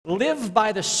live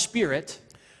by the Spirit,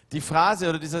 Die Phrase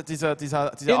oder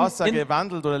diese Aussage,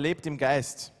 wandelt oder lebt im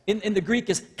Geist. in the Greek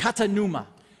is katanuma.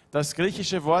 Das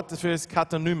griechische Wort dafür ist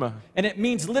katanyma. And it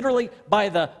means literally by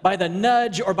the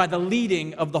nudge or by the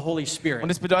leading of the Holy Spirit. Und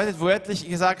es bedeutet wörtlich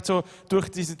gesagt so durch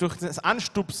das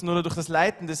Anstupsen oder durch das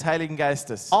Leiten des Heiligen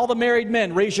Geistes. All the married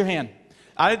men, raise your hand.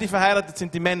 Alle, die verheiratet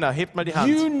sind, die Männer, hebt mal die Hand.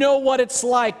 You know what it's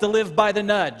like to live by the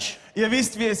nudge. Ihr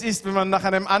wisst, wie es ist, wenn man nach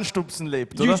einem Anstupsen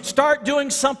lebt, You oder? start doing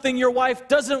something your wife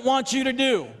doesn't want you to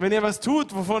do, Wenn ihr was tut,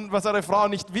 was eure Frau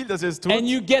nicht will, dass ihr es tut, and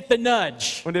you get the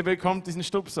nudge. und ihr bekommt diesen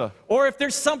Stupser. Or if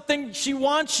there's something she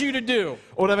wants you to do,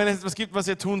 Oder wenn es etwas gibt, was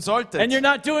ihr tun solltet, and you're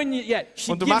not doing it yet,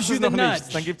 she und du gives machst you es the noch nicht,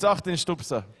 dann nudge. gibt es auch den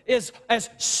Stupser. As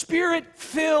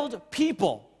Spirit-filled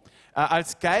people,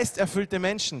 Als geisterfüllte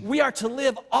Menschen we are to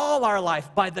live all our life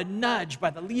by the nudge, by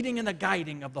the leading and the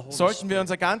guiding of the Holy sollten wir Spirit.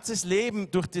 unser ganzes Leben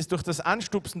durch das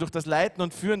Anstupsen, durch das Leiten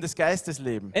und Führen des Geistes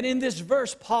leben. And in this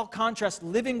verse, Paul contrasts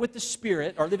living with the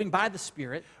Spirit, or living by the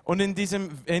Spirit, Und in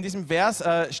diesem Vers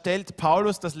stellt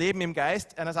Paulus das Leben im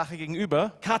Geist einer Sache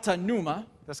gegenüber, katanuma,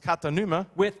 das Katanyma,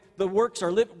 with the works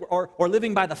or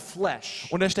living by the flesh,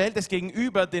 und er stellt es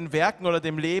gegenüber den Werken oder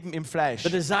dem Leben im Fleisch, the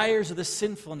desires of the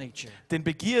sinful nature, den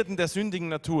Begierden der sündigen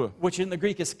Natur. which in the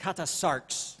Greek is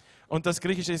katasarx. Und das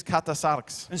Griechische ist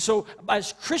Katasarx. And so,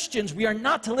 as Christians, we are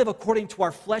not to live according to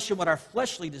our flesh and what our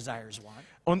fleshly desires want.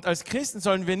 Und als Christen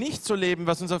sollen wir nicht so leben,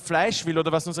 was unser Fleisch will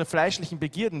oder was unsere fleischlichen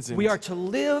Begierden sind. We are to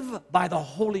live by the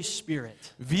Holy Spirit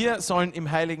Wir sollen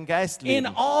im Heiligen Geist in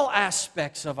leben. all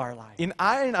aspects of our life, In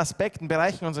allen Aspekten,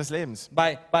 Bereichen unseres Lebens.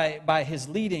 by His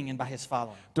leading and by His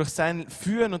following. Durch sein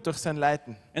Führen und durch sein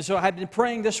Leiten. And so I've been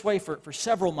praying this way for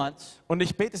several months. Und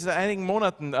ich bete seit einigen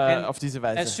Monaten And auf diese as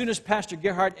Weise. soon as Pastor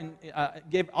Gerhard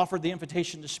offered the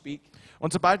invitation to speak,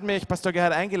 Und sobald mich Pastor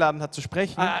Gerhard eingeladen hat zu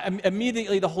sprechen,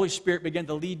 immediately the Holy Spirit began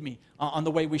to lead me on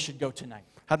the way we should go tonight.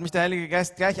 hat mich der Heilige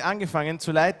Geist gleich angefangen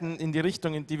zu leiten in die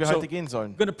Richtung, in die wir So, heute gehen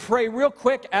sollen. I'm going to pray real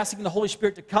quick, asking the Holy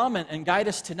Spirit to come and guide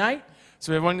us tonight.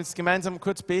 So, wir wollen jetzt gemeinsam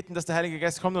kurz beten, dass der Heilige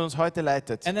Geist kommt und uns heute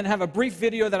leitet. And then have a brief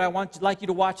video that I like you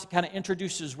to watch that kind of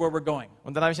introduces where we're going.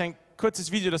 Und dann habe ich ein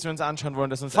kurzes Video, das wir uns anschauen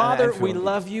wollen, das uns Father, eine we Einführung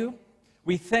love you.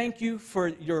 We thank you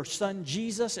for your Son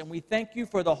Jesus, and we thank you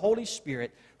for the Holy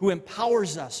Spirit who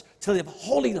empowers us to live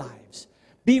holy lives.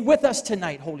 Be with us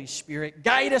tonight, Holy Spirit.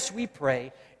 Guide us, we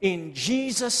pray. In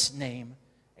Jesus' name,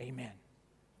 amen.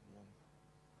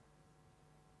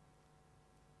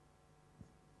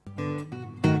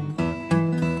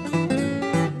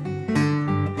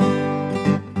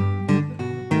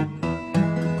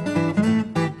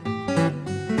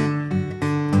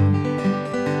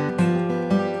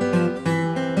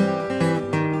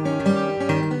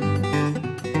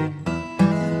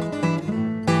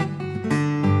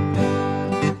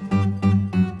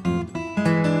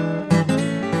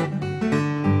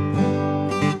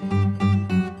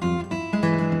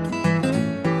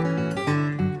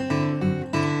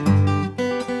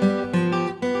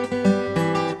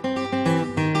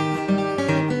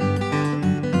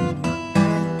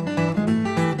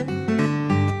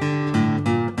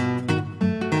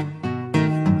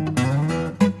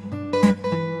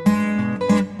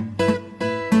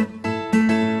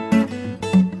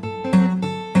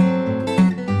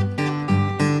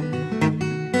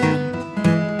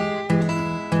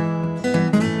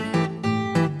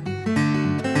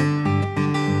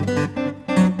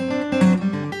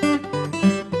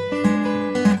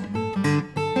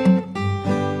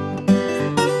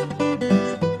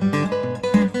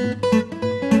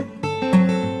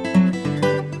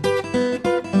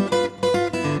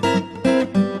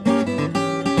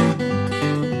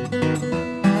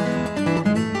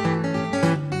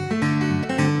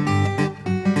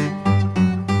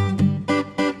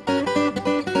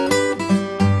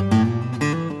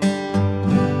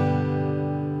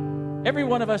 Every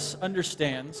one of us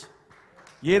understands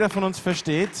Jeder von uns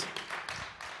versteht,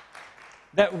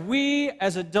 that we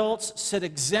as adults set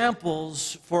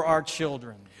examples for our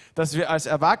children. dass wir als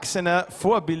Erwachsene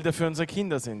Vorbilder für unsere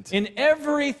Kinder sind. In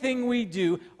everything we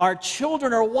do, our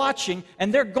children are watching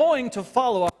and they're going to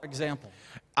follow our example.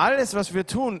 Alles, was wir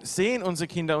tun, sehen unsere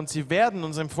Kinder und sie werden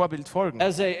unserem Vorbild folgen.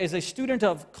 As a student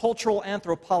of cultural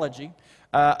anthropology,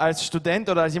 Als Student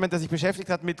oder als jemand, der sich beschäftigt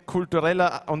hat mit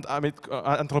kultureller und mit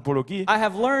Anthropologie, I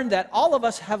have learned that all of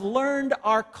us have learned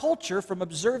our culture from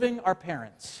observing our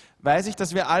parents. weiß ich,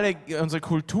 dass wir alle unsere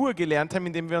Kultur gelernt haben,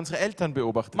 indem wir unsere Eltern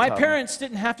beobachtet My haben. parents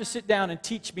didn't have to sit down and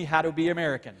teach me how to be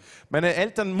American. Meine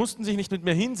Eltern mussten sich nicht mit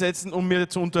mir hinsetzen, um mir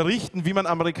zu unterrichten, wie man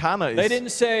Amerikaner They ist. didn't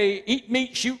say, eat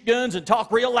meat, shoot guns, and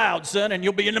talk real loud, son, and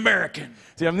you'll be an American.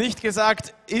 Sie haben nicht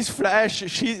gesagt, iss Fleisch,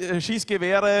 schieß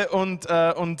Gewehre und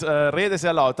rede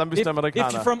sehr laut, dann bist du If you're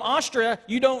Amerikaner. from Austria,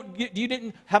 you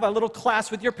didn't have a little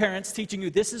class with your parents teaching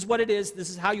you this is what it is, this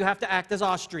is how you have to act as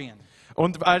Austrian.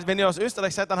 Und wenn ihr aus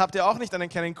Österreich seid, dann habt ihr auch nicht einen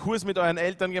kleinen Kurs mit euren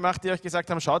Eltern gemacht, die euch gesagt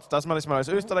haben, schaut, das man ist mal als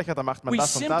Österreicher, da macht man We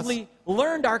das und das. simply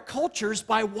learned our cultures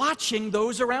by watching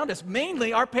those around us,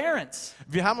 mainly our parents.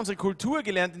 Wir haben unsere Kultur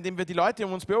gelernt, indem wir die Leute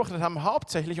um uns beobachtet haben,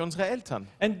 hauptsächlich unsere Eltern.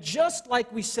 And just like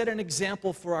we set an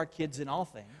example for our kids in all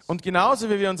things, Und genauso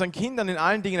wie wir unseren Kindern in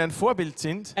allen Dingen ein Vorbild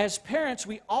sind, as parents,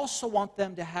 we also want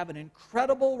them to have an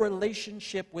incredible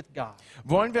relationship with God.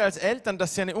 wollen wir als Eltern,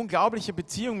 dass sie eine unglaubliche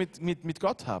Beziehung mit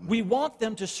Gott haben. We want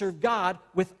them to serve God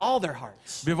with all their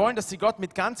hearts. Wir wollen, dass sie Gott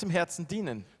mit ganzem Herzen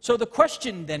dienen. So the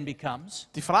question then becomes,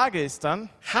 Die Frage ist dann,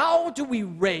 how do we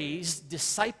raise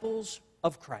disciples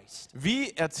of Christ? wie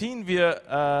erziehen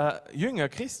wir Jünger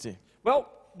Christi? Well,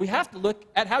 we have to look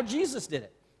at how Jesus did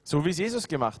it. So wie es Jesus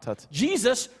gemacht hat.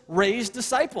 Jesus raised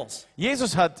disciples.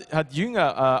 Jesus hat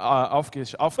Jünger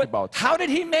But aufgebaut. how did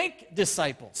he make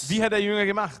disciples? Wie hat er Jünger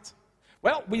gemacht?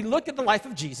 Well, we look at the life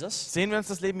of Jesus, Sehen wir uns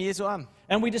das Leben Jesu an.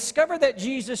 and we discover that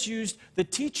Jesus used the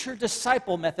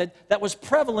teacher-disciple method that was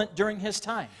prevalent during his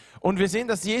time. Und wir sehen,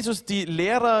 dass Jesus die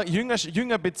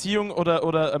Lehrer-Jünger-Beziehung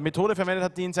oder Methode verwendet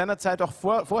hat, die in seiner Zeit auch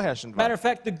vorherrschend Matter war. of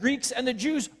fact, the Greeks and the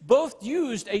Jews both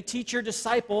used a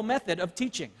teacher-disciple method of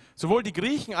teaching. Sowohl die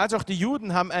Griechen als auch die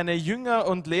Juden haben eine Jünger-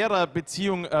 und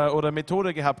Lehrerbeziehung oder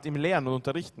Methode gehabt im Lehren und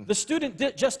Unterrichten. The student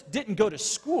just didn't go to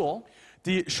school,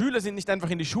 Die Schüler sind nicht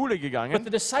einfach in die Schule but gegangen, the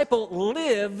disciple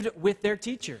lived with their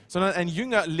teacher. sondern ein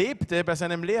Jünger lebte bei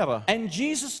seinem Lehrer. And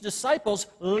Jesus' disciples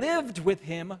lived with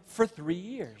him for 3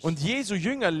 years. Und Jesu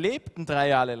Jünger lebten 3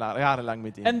 Jahre lang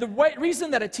mit ihm. And the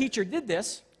reason that a teacher did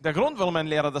this Der Grund, warum ein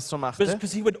Lehrer das so was machte,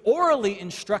 because he would orally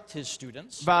instruct his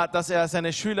students, war, dass er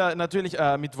seine Schüler natürlich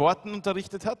mit Worten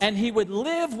unterrichtet hat. and he would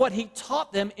live what he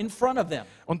taught them in front of them.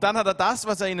 Und dann hat er das,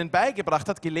 was er ihnen beigebracht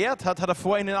hat, gelehrt hat, hat er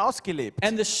vor ihnen ausgelebt.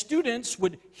 And the students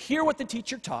would hear what the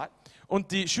teacher taught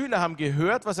Und die Schüler haben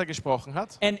gehört, was er gesprochen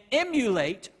hat and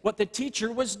emulate what the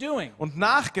teacher was doing. und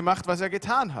nachgemacht, was er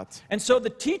getan hat. And so the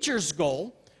teacher's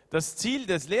goal Das Ziel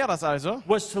des Lehrers also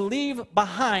was to leave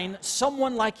behind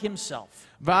someone like himself.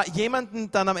 war,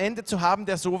 jemanden dann am Ende zu haben,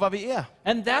 der so war wie er.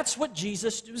 And that's what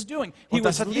Jesus was doing. Und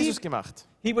das hat Jesus gemacht.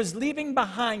 He was leaving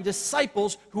behind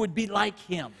disciples who would be like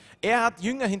him. Er hat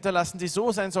Jünger hinterlassen, die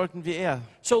so sein sollten wie er.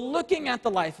 So looking at the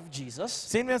life of Jesus,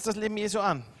 Sehen wir uns das Leben Jesu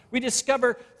an. we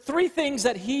discover 3 things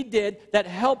that he did that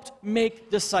helped make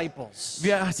disciples.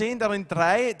 Wir sehen darin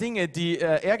 3 Dinge, die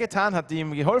er getan hat, die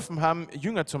ihm geholfen haben,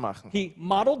 Jünger zu machen. He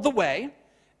modeled the way.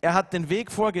 Er hat den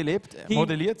Weg vorgelebt,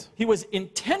 modelliert. He was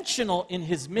intentional in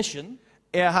his mission.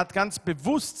 Er war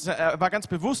ganz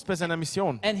bewusst bei seiner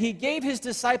Mission. And he gave his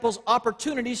disciples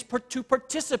opportunities to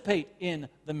participate in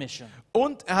the mission.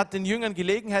 Und er hat den Jüngern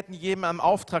Gelegenheiten gegeben, am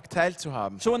Auftrag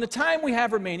teilzuhaben. So in the time we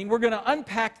have remaining, we're going to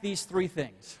unpack these 3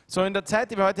 things So in der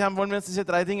Zeit, die wir heute haben, wollen wir uns diese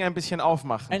 3 Dinge ein bisschen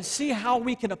aufmachen. and see how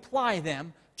we can apply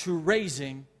them to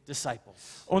raising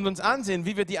disciples. Und uns ansehen,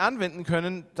 wie wir die anwenden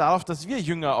können, darauf, dass wir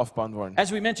Jünger aufbauen wollen. As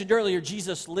we mentioned earlier,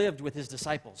 Jesus lived with his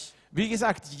disciples. Wie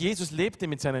gesagt, Jesus lebte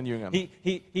mit seinen Jüngern.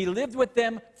 He lived with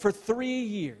them for 3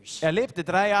 years. Er lebte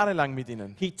 3 Jahre lang mit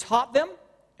ihnen. He taught them,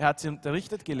 Er hat sie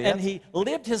unterrichtet, gelehrt. and he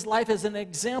lived his life as an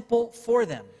example for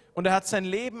them. Und er hat sein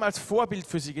Leben als Vorbild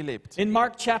für sie gelebt. In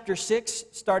Mark chapter 6,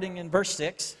 starting in verse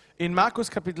 6, In Markus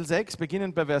Kapitel 6,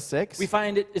 beginnend bei Vers 6, we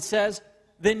find it says,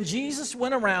 Then Jesus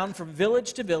went around from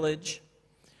village to village,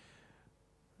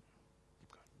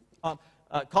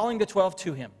 calling the 12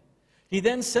 to him. He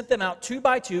then sent them out 2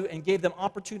 by 2 and gave them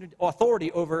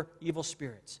authority over evil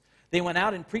spirits. They went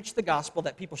out and preached the gospel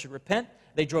that people should repent.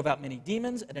 They drove out many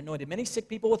demons and anointed many sick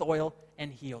people with oil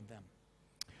and healed them.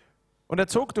 Und er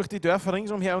zog durch die Dörfer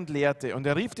ringsumher und lehrte. Und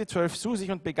er rief die 12 zu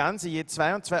sich und begann sie je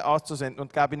 2 und 2 auszusenden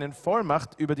und gab ihnen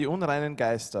Vollmacht über die unreinen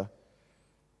Geister.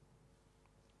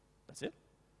 That's it?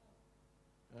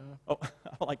 Oh,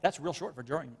 like that's real short for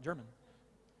German.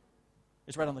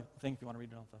 It's right on the thing if you want to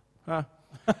read it off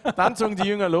the... Dann zogen die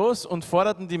Jünger los und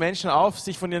forderten die Menschen auf,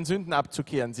 sich von ihren Sünden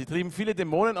abzukehren. Sie trieben viele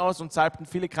Dämonen aus und salbten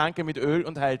viele Kranke mit Öl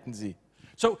und heilten sie.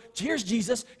 So here's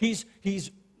Jesus. He's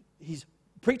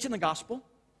preaching the gospel.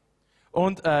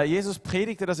 Und Jesus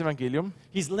predigte das Evangelium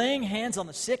He's laying hands on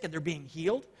the sick and they're being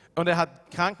healed. und er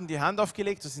hat Kranken die Hand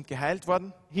aufgelegt, sie sind geheilt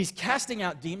worden. He's casting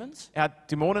out demons. Er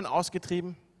hat Dämonen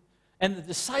ausgetrieben And the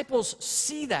disciples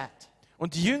see that.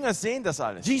 Und die Jünger sehen das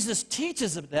alles. Jesus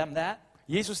teaches them that.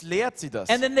 Jesus lehrt sie das.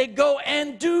 And then they go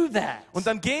and do that. Und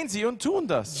dann gehen sie und tun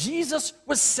das. Jesus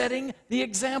was setting the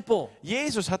example.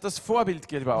 Jesus hat das Vorbild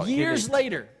Years gelegt.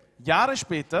 later, Jahre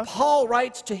später Paul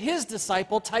writes to his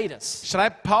disciple Titus.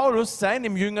 schreibt Paulus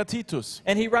seinem Jünger Titus.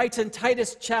 And he writes in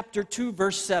Titus chapter 2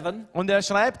 verse 7, Und er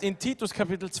schreibt in Titus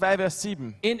Kapitel 2, Vers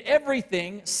 7. in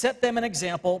everything set them an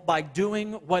example by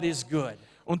doing what is good.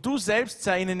 Und du selbst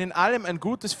sei ihnen in allem ein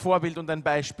gutes Vorbild und ein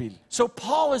Beispiel. So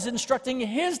Paul is instructing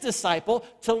his disciple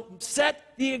to set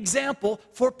the example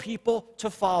for people to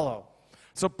follow.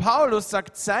 So Paulus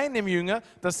sagt seinem Jünger,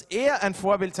 dass er ein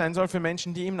Vorbild sein soll für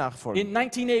Menschen, die ihm nachfolgen. In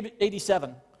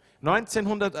 1987,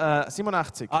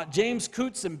 1987 James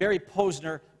Coutts and Barry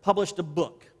Posner published a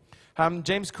book. haben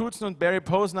James Coutts und Barry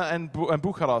Posner ein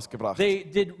Buch herausgebracht. They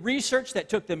did research that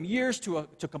took them years to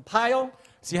compile.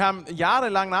 Sie haben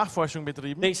jahrelang Nachforschung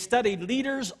betrieben They studied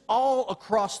leaders all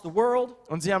across the world.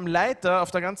 und sie haben Leiter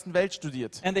auf der ganzen Welt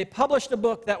studiert. And they published a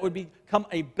book that would become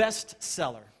a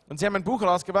bestseller. Und sie haben ein Buch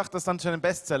herausgebracht, das dann zu einem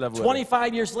Bestseller wurde.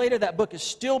 25 years later, that book is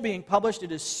still being published. It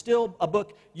is still a book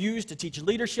used to teach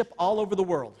leadership all over the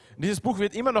world. Und dieses Buch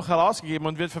wird immer noch herausgegeben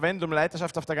und wird verwendet, um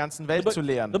Leiterschaft auf der ganzen Welt zu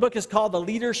lehren. The book is called The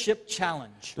Leadership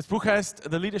Challenge. Das Buch heißt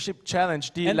The Leadership Challenge,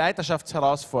 die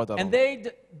Leiterschaftsherausforderung. And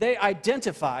they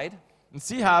identified Und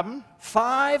sie haben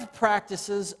 5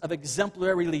 practices of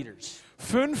exemplary leaders.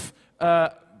 5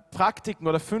 Praktiken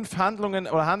oder 5 Handlungen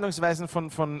oder Handlungsweisen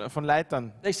von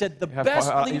Leitern They said the best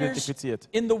leaders identifiziert.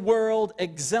 in the world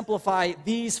exemplify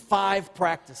these 5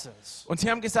 practices. Und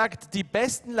sie haben gesagt, die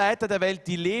besten Leiter der Welt,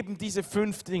 die leben diese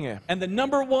 5 Dinge. And the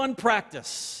number 1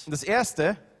 practice Und das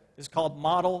erste is called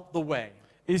model the way.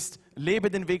 ist, lebe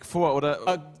den Weg vor oder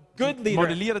A good leader,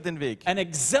 modelliere den Weg. an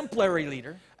exemplary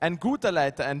leader, Ein guter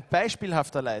Leiter, ein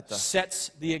beispielhafter Leiter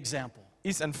sets the example.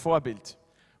 ist ein Vorbild.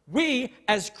 We,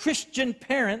 as Christian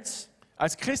parents,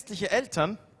 Als christliche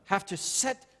Eltern have to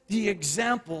set the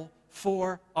example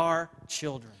for our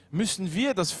children. müssen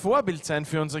wir das Vorbild sein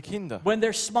für unsere Kinder. When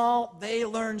they're small, they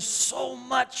learn so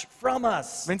much from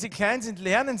us. Wenn sie klein sind,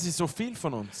 lernen sie so viel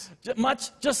von uns.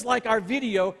 Much just like our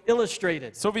video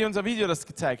illustrated. So wie unser Video das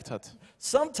gezeigt hat.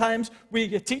 Sometimes we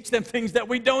teach them things that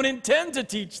we don't intend to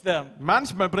teach them.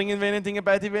 Manchmal bringen wir ihnen Dinge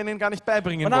bei, die wir ihnen gar nicht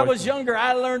beibringen When I was wollten. younger,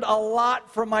 I learned a lot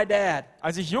from my dad.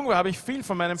 Als ich jung war, habe ich viel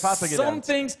von meinem Vater Some gelernt.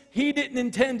 things he didn't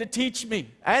intend to teach me.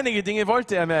 Einige Dinge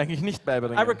wollte er mir eigentlich nicht I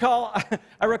beibringen.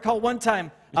 recall one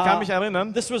time. Ich kann mich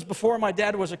erinnern, This was before my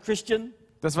dad was a Christian.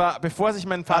 das war bevor sich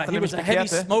mein Vater He nämlich was a heavy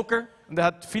bekehrte smoker, und er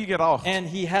hat viel geraucht. and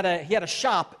he had a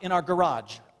shop in our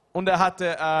garage. Und er hatte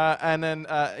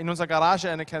in unserer Garage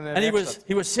eine kleine And Werkstatt.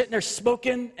 he was sitting there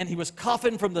smoking, and he was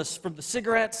coughing from the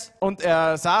cigarettes. Und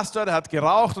er saß dort, er hat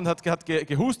geraucht und hat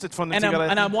gehustet von den And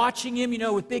Zigaretten. I'm watching him,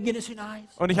 with big innocent eyes.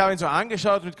 Und ich habe ihn so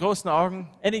angeschaut mit großen Augen.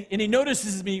 And he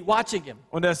notices me watching him.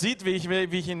 Und er sieht, wie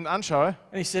ich ihn anschaue. And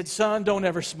he said, "Son, don't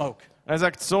ever smoke. Er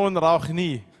sagt, Sohn, rauch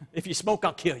nie. If you smoke,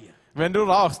 I'll kill you." Wenn du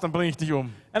rauchst, dann bringe ich dich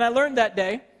um. And I learned that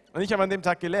day, Und ich habe an dem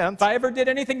Tag gelernt, if I ever did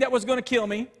anything that was going to kill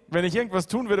me, wenn ich irgendwas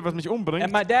tun würde, was mich and umbringt,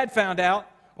 my dad found out,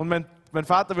 und mein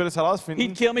Vater würde es he'd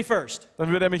herausfinden, kill me first. dann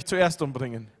würde er mich zuerst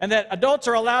umbringen. And that adults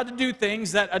are allowed to do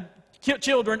things that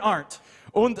children aren't.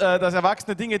 Und dass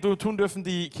Erwachsene Dinge tun dürfen,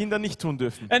 die Kinder nicht tun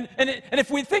dürfen. And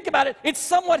if we think about it, it's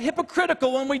somewhat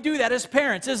hypocritical when we do that as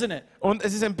parents, isn't it? Und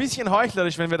es ist ein bisschen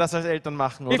heuchlerisch, wenn wir das als Eltern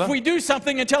machen, If oder? we do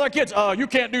something and tell our kids, "Oh, you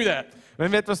can't do that." Wenn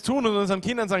wir etwas tun und unseren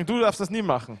Kindern sagen, du darfst das nie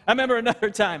machen. I remember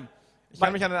another time. Ich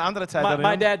kann mich an eine andere Zeit My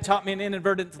erinnern. dad taught me an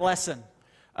inadvertent lesson.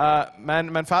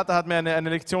 Mein Vater hat mir eine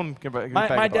Lektion My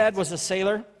beigebracht. dad was a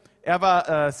sailor, Er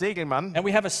war Segelmann. and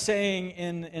we have a saying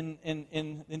in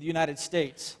the United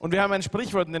States: Und wir haben ein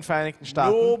Sprichwort in den Vereinigten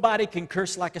Staaten. nobody can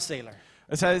curse like a sailor.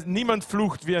 Das heißt, niemand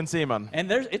flucht wie ein Seemann. And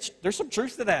there's some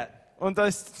truth to that. Und da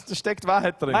steckt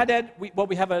Wahrheit drin. My dad,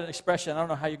 we have an expression. I don't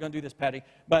know how you're going to do this, Patty,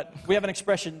 but we have an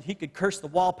expression. He could curse the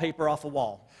wallpaper off a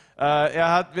wall.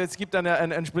 Es gibt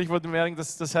ein Sprichwort im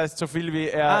Amerikanischen, das heißt so viel wie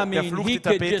er flucht die he could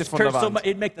Tapete just von der curse so Wand. much,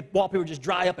 it'd make the wallpaper just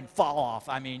dry up and fall off.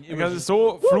 I mean, it Er kann was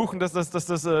so fluchen, dass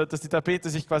die Tapete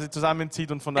sich quasi zusammenzieht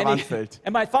und von der Wand fällt.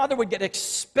 and my father would get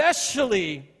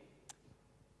especially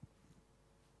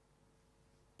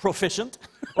proficient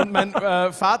Und mein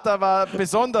Vater war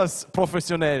besonders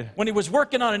professionell. when he was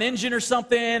working on an engine or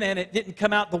something and it didn't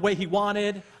come out the way he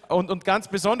wanted. Und ganz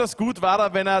besonders gut war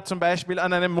er, wenn er zum Beispiel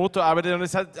an einem Motor arbeitet und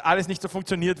es hat alles nicht so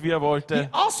funktioniert, wie er He wollte.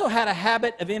 also had a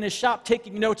habit of in his shop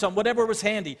taking notes on whatever was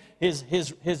handy, his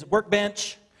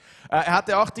workbench, Er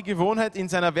hatte auch die Gewohnheit, in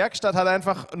seiner Werkstatt hat er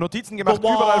einfach Notizen gemacht, The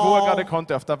wall. überall, wo er gerade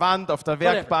konnte. Auf der Wand, auf der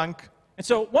Whatever. Werkbank. And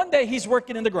so one day he's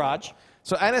working in the garage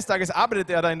So eines Tages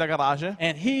arbeitet er da in der Garage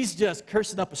and he's just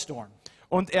cursing up a storm.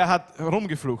 Und er hat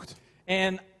rumgeflucht.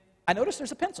 And I noticed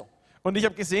there's a pencil. Und ich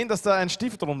habe gesehen, dass da ein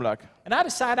Stift rumlag. And I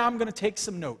decided I'm going to take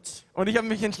some notes. Und ich habe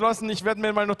mich entschlossen, ich werde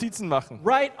mir mal Notizen machen.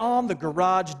 Right on the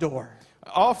garage door.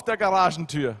 Auf der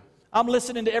Garagentür. I'm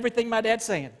listening to everything my dad's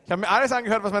saying. Ich habe mir alles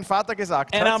angehört, was mein Vater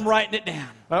gesagt And hat. I'm writing it down.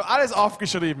 Ich habe alles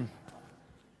aufgeschrieben.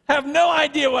 Have no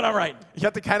idea what I'm writing. Ich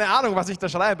hatte keine Ahnung, was ich da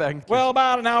schreibe eigentlich. Well,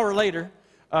 about an hour later,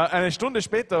 Eine Stunde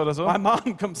später oder so my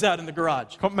mom comes out in the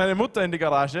garage. kommt meine Mutter in die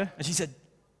Garage And she said,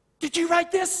 "Did you write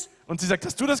this?" und sie sagt,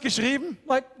 hast du das geschrieben? I'm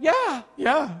like, yeah.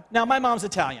 Ja. Now, my mom's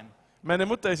Italian. Meine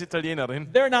Mutter ist Italienerin.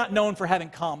 They're not known for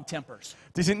having calm tempers.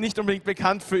 Die sind nicht unbedingt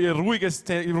bekannt für ihr ruhiges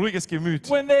Gemüt.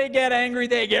 When they get angry,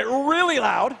 they get really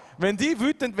loud, Wenn die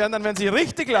wütend werden, dann werden sie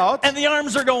richtig laut and the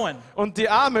arms are going, und die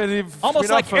Arme, die almost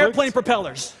spielen auch like airplane verrückt,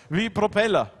 propellers. wie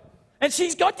Propeller. And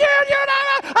she's going, "Dude,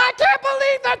 I can't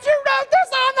believe that you wrote this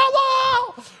on the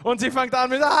wall." Und sie fängt an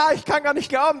mit, ich kann gar nicht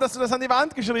glauben, dass du das an die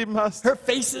Wand geschrieben hast. Her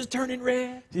face is turning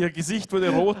red. Ihr Gesicht wurde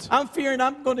rot. I'm fearing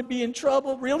I'm going to be in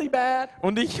trouble really bad.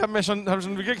 Und ich habe schon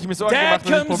wirklich mir Sorgen Dad gemacht,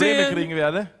 dass ich comes Probleme in. kriegen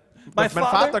werde. My Mein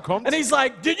Vater kommt and he's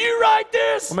like, "Did you write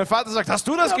this?" und mein Vater sagt, hast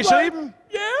du das I'm geschrieben?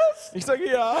 like, "Yes." Ich sage,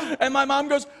 ja. And my mom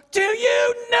goes, "Do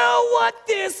you know what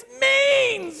this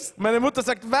means?" Meine Mutter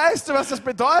sagt, weißt du, was das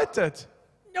bedeutet?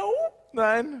 No.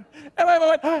 Nein. And my mom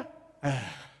went, and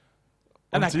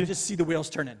Und I could sie? just see the wheels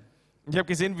turning. Ich habe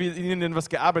gesehen, wie in ihnen was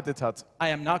gearbeitet hat.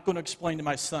 I am not going to explain to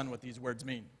my son what these words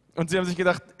mean. Und sie haben sich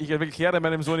gedacht, ich erkläre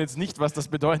meinem Sohn jetzt nicht, was das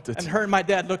bedeutet. And her and my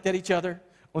dad looked at each other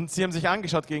Und sie haben sich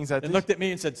angeschaut and gegenseitig. looked at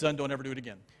me and said, "Son, don't ever do it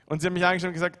again." Und sie haben mich angeschaut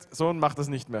und gesagt, Sohn, mach das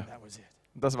nicht mehr. That was it.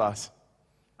 Und das war's.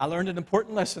 I learned an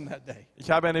important lesson that day.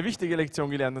 Ich habe eine wichtige Lektion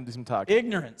gelernt an diesem Tag.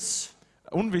 Ignorance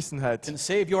Unwissenheit can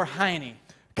save your hiney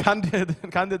kann dir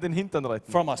den Hintern retten.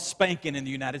 from a spanking in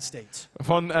the United States.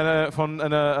 Von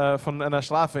einer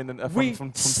Strafe,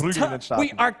 von Prügeln in den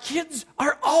Staaten. Our kids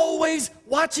are always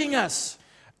watching us.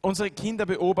 Unsere Kinder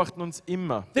beobachten uns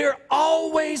immer. They're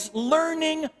always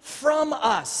learning from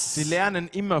us. Sie lernen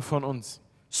immer von uns.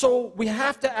 So we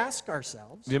have to ask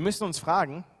ourselves, Wir müssen uns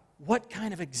fragen, what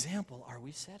kind of example are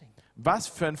we setting? was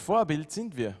für ein Vorbild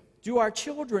sind wir? Do our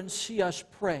children see us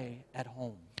pray at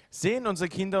home? Sehen unsere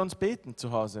Kinder uns beten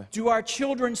zu Hause? Do our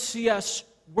children see us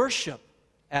worship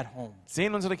at home?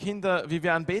 Sehen unsere Kinder, wie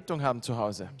wir Anbetung haben zu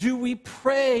Hause? Do we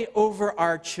pray over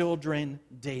our children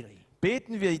daily?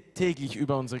 Beten wir täglich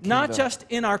über unsere Not Kinder? just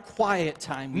in our quiet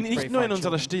time we pray Nicht for nur our in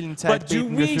unserer children, stillen Zeit but do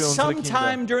beten wir we für unsere Kinder.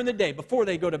 sometime during the day, before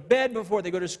they go to bed, before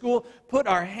they go to school, put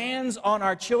our hands on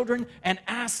our children and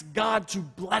ask God to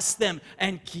bless them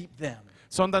and keep them?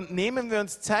 Sondern nehmen wir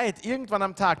uns Zeit, irgendwann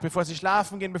am Tag, bevor sie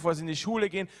schlafen gehen, bevor sie in die Schule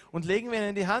gehen, und legen wir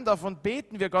ihnen die Hand auf und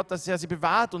beten wir Gott, dass er sie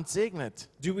bewahrt und segnet.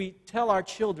 Do we tell our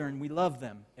children we love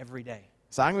them every day?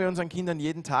 Sagen wir unseren Kindern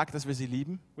jeden Tag, dass wir sie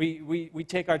lieben? We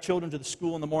take our children to the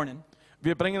school in the morning,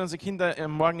 Wir bringen unsere Kinder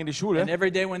am Morgen in die and Schule.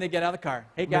 every day when they get out of the car,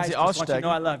 "Hey Wenn guys, sie just want you to aussteigen,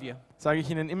 know I love you. Sage ich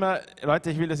ihnen immer, Leute,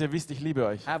 ich will, dass ihr wisst, ich liebe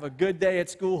euch. Have a good day at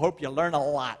school. Hope you learn a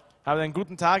lot." Habt einen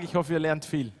guten Tag, ich hoffe, ihr lernt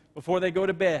viel. Before they go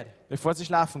to bed, Bevor sie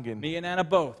schlafen gehen, me and Anna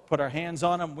both put our hands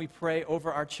on them. We pray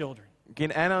over our children.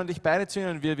 gehen einer und ich beide zu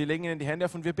ihnen und wir legen ihnen die Hände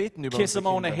auf und wir beten über Kiss them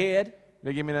unsere on the Kinder. head,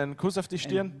 Wir geben ihnen einen Kuss auf die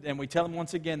Stirn and we tell them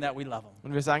once again that we love them.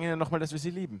 und wir sagen ihnen nochmal, dass wir sie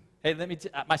lieben. Hey,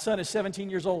 my son is 17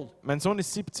 years old. Mein Sohn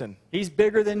ist 17. He's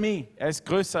bigger than me. Er ist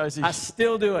größer als ich. I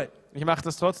still do it. Ich mache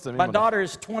das trotzdem My immer noch. daughter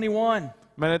is 21.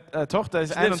 Meine Tochter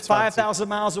ist She lives 21. 5,000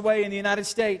 miles away in the United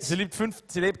States. Sie lebt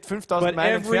 5000 But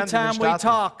Meilen every entfernt in den time we Staaten.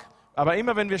 talk, Aber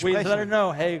immer wenn wir we let her sprechen,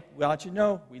 know, "Hey, we let you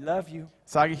know we love you.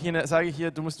 sage ich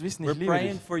ihr, du musst wissen, ich We're liebe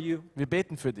praying dich. for you," Wir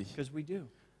beten für dich. because we do.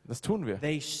 Das tun wir.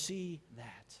 They see that.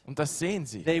 Und das sehen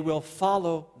sie. They will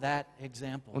follow that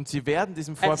example. Und sie werden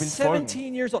diesem At Vorbild folgen.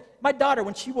 17 years old, my daughter,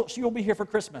 when she will be here for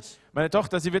Christmas. Meine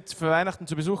Tochter, sie wird für Weihnachten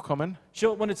zu Besuch kommen.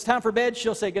 When it's time for bed,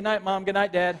 she'll say, "Good night, Mom. Good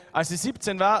night, Dad." Als sie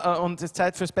 17 war und es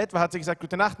Zeit fürs Bett war, hat sie gesagt,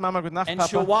 gute Nacht, Mama, gute Nacht, And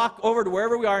she'll Papa. walk over to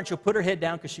wherever we are and she'll put her head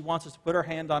down because she wants us to put our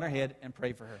hand on her head and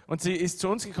pray for her. Und sie ist zu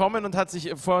uns gekommen und hat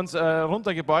sich vor uns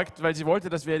runtergebeugt, weil sie wollte,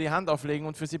 dass wir ihr die Hand auflegen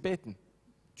und für sie beten.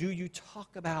 Do you talk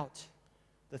about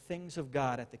the things of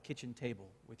God at the kitchen table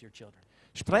with your children?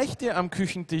 Sprecht ihr am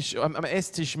Küchentisch, am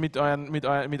Esstisch mit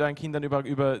euren Kindern über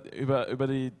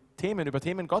die Themen, über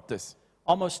Themen Gottes?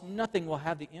 Almost nothing will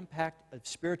have the impact of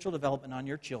spiritual development on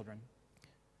your children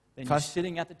than you Fast-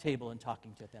 sitting at the table and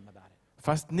talking to them about it.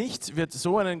 Fast nichts wird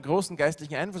so einen großen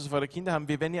geistlichen Einfluss auf eure Kinder haben,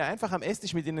 wie wenn ihr einfach am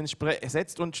Esstisch mit ihnen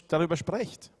setzt und darüber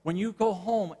sprecht. When you go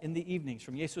home in the evenings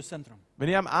from Jesus Centrum, Wenn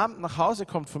ihr am Abend nach Hause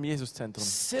kommt vom Jesuszentrum,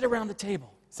 sit around the table,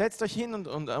 setzt euch hin und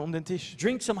um den Tisch.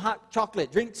 drink some hot chocolate,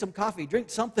 drink some coffee, drink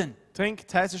something,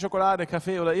 Trinkt heiße Schokolade,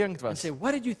 Kaffee oder and irgendwas. say,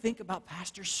 "What did you think about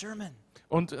Pastor's sermon?"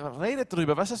 Und redet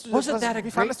drüber. Was hast du, Wasn't that a wie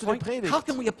great fandest du die point? Predigt? How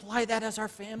can we apply that as our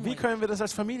Wie family? können wir das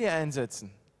als Familie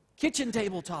einsetzen? Kitchen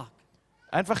table talk.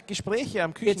 Einfach Gespräche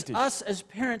am It's Küchentisch. us as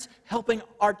parents helping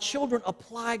our children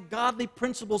apply godly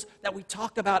principles that we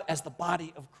talk about as the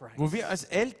body of Christ. Wo wir als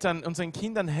Eltern unseren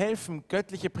Kindern helfen,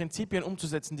 göttliche Prinzipien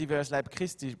umzusetzen, die wir als Leib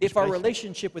Christi If our besprechen.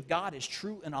 relationship with God is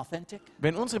true and authentic,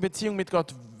 Wenn unsere Beziehung mit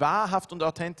Gott wahrhaft und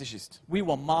authentisch ist, we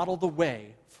will model the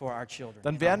way for our children.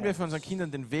 dann werden wir für unseren Kindern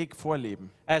den Weg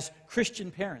vorleben. As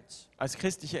Christian parents, Als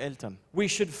christliche Eltern. we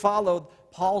should follow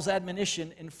Paul's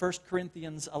admonition in 1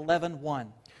 Corinthians 11:1.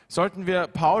 Sollten wir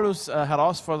Paulus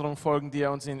Herausforderung folgen, die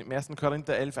er uns in 1.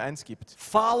 Korinther 11,1 gibt.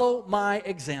 Follow my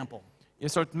example Ihr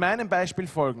sollt meinem Beispiel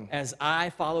folgen, as I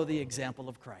follow the example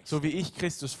of Christ. so wie ich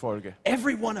Christus folge.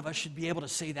 Every one of us should be able to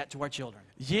say that to our children.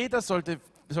 Jeder sollte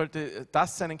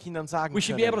das seinen Kindern sagen We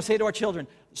should be able to können. say to our children,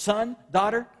 son,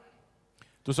 daughter,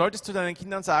 Du solltest zu deinen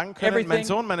Kindern sagen können, Everything- mein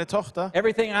Sohn, meine Tochter,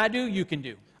 everything I do, you can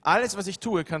do. alles, was ich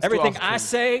tue, kannst du Everything auch I tun.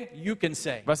 say, you can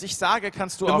say. Was ich sage,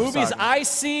 kannst du The auch movies sagen. I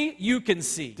see, you can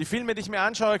see. Die Filme, die ich mir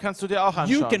anschaue, kannst du dir auch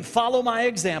You can anschauen. follow my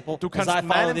example Du as kannst I follow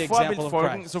meinem the Vorbild example of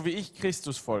folgen, Christ. so wie ich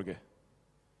Christus folge.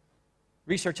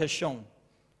 Research has shown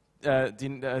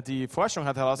Die Forschung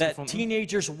hat that herausgefunden,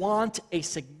 teenagers want a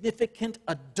significant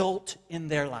adult in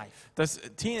their life. dass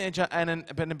Teenager eine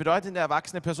bedeutende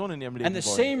erwachsene Person in ihrem And Leben the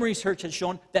wollen. same research has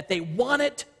shown that they want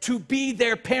it to be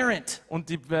their parent. Und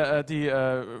die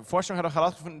Forschung hat auch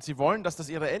herausgefunden, sie wollen, dass das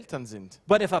ihre Eltern sind.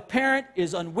 But if a parent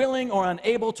is unwilling or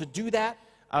unable to do that,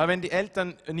 Aber wenn die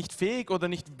Eltern nicht fähig oder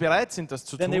nicht bereit sind, das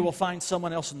zu then they will tun, find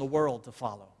someone else in the world to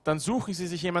follow. dann suchen sie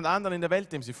sich jemand anderen in der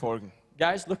Welt, dem sie folgen.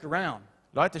 Guys, look around.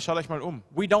 Leute, schaut euch mal um.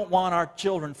 We don't want our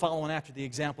children following after the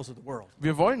examples of the world.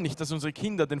 Wir wollen nicht, dass unsere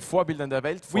Kinder den Vorbildern der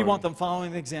Welt We want folgen. them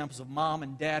following the examples of mom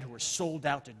and dad who are sold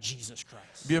out to Jesus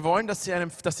Christ. Wir wollen, dass sie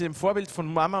dem Vorbild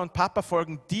von Mama und Papa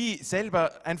folgen, die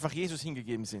selber einfach Jesus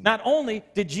hingegeben sind. Not only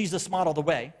did Jesus model the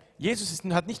way,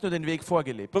 Hat nicht nur den Weg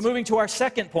vorgelebt. but moving to our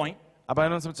second point, Aber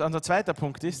unser zweiter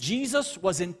Punkt ist, Jesus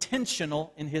was intentional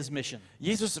in his mission.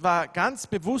 Jesus war ganz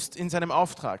bewusst in seinem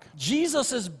Auftrag.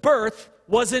 Jesus' birth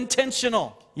was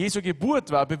intentional. Jesu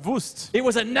Geburt war bewusst. It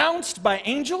was announced by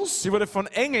angels. Sie wurde von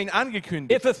Engeln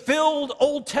angekündigt. It fulfilled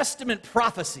Old Testament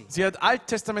prophecy. Sie hat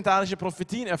alttestamentarische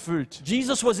Prophetien erfüllt.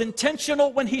 Jesus was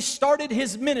intentional when he started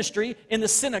his ministry in the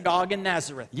synagogue in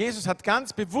Nazareth. Jesus hat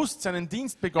ganz bewusst seinen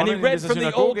Dienst And he begonnen in read dieser from the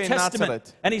Old Synagoge in Testament.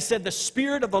 Nazareth. And he said, the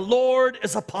Spirit of the Lord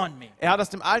is upon me. Er hat aus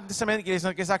dem Alten Testament gelesen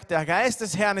und gesagt, der Geist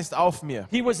des Herrn ist auf mir.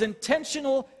 He was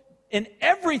intentional in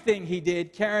everything he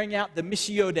did, carrying out the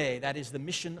Missio Dei, that is the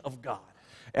mission of God.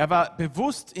 Er war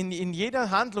bewusst in jeder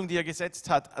Handlung, die er gesetzt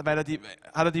hat, weil hat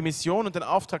er die Mission und den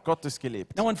Auftrag Gottes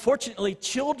gelebt. Now, unfortunately,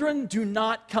 children do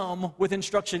not come with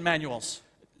instruction manuals.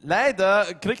 Leider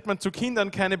kriegt man zu Kindern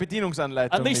keine At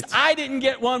Bedienungsanleitung least mit. I didn't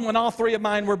get one when all three of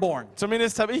mine were born.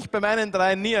 Zumindest habe ich bei meinen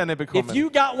 3 nie eine If bekommen. you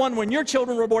got one when your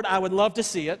children were born, I would love to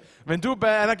see it. Wenn du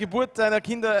bei einer Geburt deiner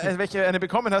Kinder welche eine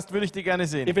bekommen hast, würde ich die gerne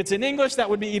sehen. If it's in English, that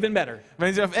would be even better.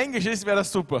 Wenn sie auf Englisch ist, wäre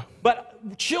das super. But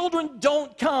children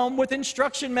don't come with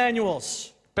instruction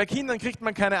manuals. Bei Kindern kriegt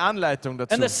man keine Anleitung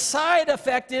dazu. And the side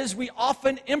effect is we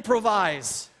often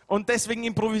improvise. Und deswegen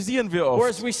improvisieren wir Or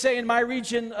as oft. we say in my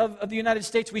region of the United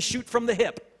States, we shoot from the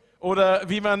hip. Oder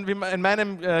wie man in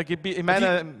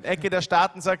meiner Ecke der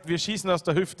Staaten sagt, wir schießen aus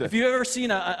der Hüfte. If you've ever seen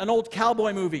an old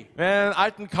cowboy movie, Wenn ihr einen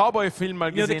alten Cowboy-Film mal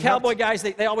you know, the gesehen cowboy habt, guys,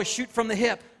 they always shoot from the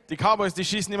hip. die Cowboys, die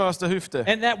schießen immer aus der Hüfte.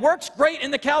 And that works great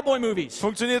in the cowboy movies,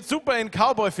 Funktioniert super in where the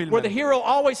Cowboy-Filmen, hero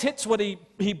always hits what he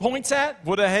points at.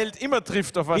 wo der Held immer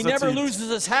trifft, auf was He er never zielt.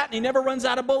 loses his hat and he never runs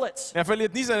out of bullets. Er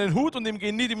verliert nie seinen Hut und ihm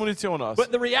gehen nie die Munition aus. But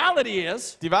the reality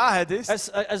is, Die Wahrheit ist,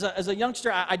 as a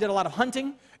youngster, I did a lot of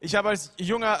hunting. ich habe als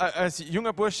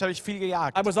junger Bursch habe ich viel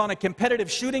gejagt. I was on a competitive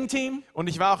shooting team. Und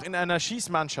ich war auch in einer And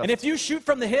Schießmannschaft. if you shoot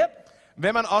from the hip,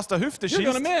 Wenn man aus der Hüfte you're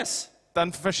going to schießt, miss.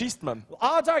 dann verschießt man.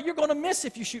 Odds are you're going to miss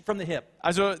if you shoot from the hip.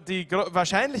 Also die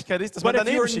Wahrscheinlichkeit ist, dass man But if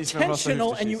daneben you're schießt, wenn man aus der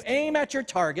intentional Hüfte and you schießt. aim at your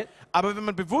target, Aber wenn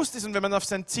man bewusst ist und wenn man auf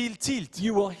sein Ziel zielt,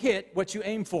 you will hit what you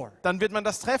aim for. dann wird man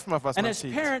das treffen, auf was And man as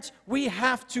zielt. parents, we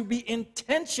have to be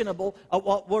intentional of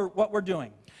what we're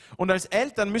doing. Und als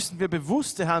Eltern müssen wir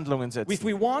bewusste Handlungen If setzen.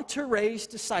 we want to raise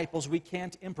disciples, we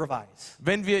can't improvise.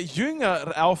 Wenn wir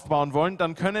Jünger aufbauen wollen,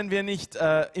 dann können wir nicht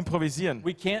improvisieren.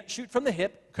 We can't shoot from the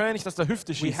hip. Können nicht aus der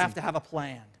Hüfte We have schießen. to have a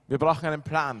plan. Wir brauchen einen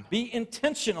Plan. Be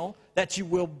intentional that you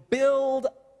will build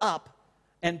up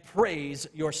and praise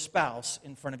your spouse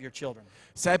in front of your children.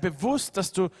 Sei bewusst,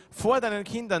 dass du vor deinen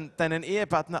Kindern deinen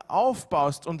Ehepartner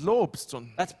aufbaust und lobst.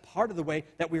 Und That's part of the way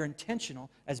that we're intentional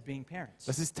as being parents.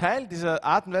 das ist Teil dieser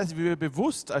Art und Weise, wie wir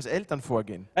bewusst als Eltern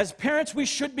vorgehen. As parents, we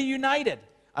should be united.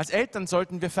 Als Eltern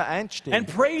sollten wir vereint stehen. And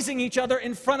praising each other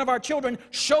in front of our children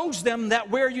shows them that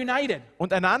we're united.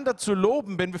 Und einander zu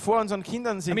loben, wenn wir vor unseren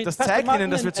Kindern sind, das Pastor zeigt Martin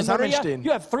ihnen, dass wir and Maria, zusammenstehen.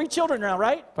 you have 3 children now,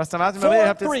 right? Pastor Martin, 4, Maria, ihr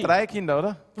habt jetzt 3. 3 Kinder,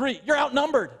 oder? 3. You're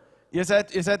outnumbered. Ihr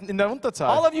seid in der All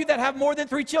Unterzahl. of you that have more than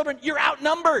 3 children, you're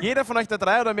outnumbered. Jeder von euch, der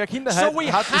 3 oder mehr Kinder So hat, we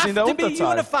ist in der have to be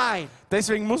Unterzahl. unified.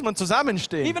 Deswegen muss man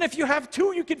zusammenstehen. Even if you have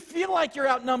 2, you can feel like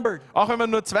you're outnumbered. Auch wenn man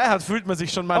nur 2 hat, fühlt man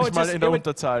sich schon manchmal in der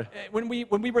Unterzahl. When we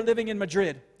were living in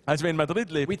Madrid, Als wir in Madrid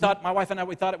we lebten, thought, my wife and I,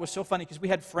 we thought it was so funny because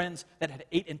we had friends that had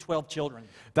 8 and 12 children.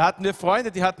 da hatten wir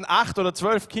Freunde, die hatten 8 oder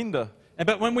 12 Kinder.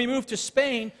 But when we moved to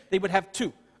Spain, they would have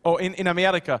 2. Oh, in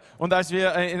Amerika. Und als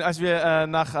wir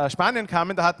nach Spanien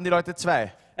kamen, da hatten die Leute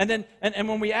 2. And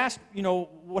when we asked,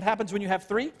 what happens when you have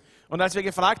 3? Und als wir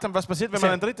gefragt haben, was passiert, wenn man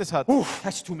ein drittes hat,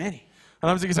 That's too many. dann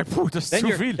haben sie gesagt, puh, das ist Then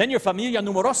zu viel. you're familia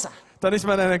numerosa. Dann ist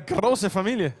man eine große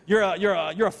Familie.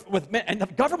 And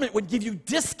the government would give you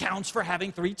discounts for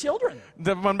having 3 children.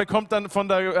 Man bekommt dann von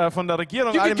der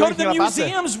Regierung You alle could go to the möglichen Rabatte.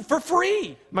 museums for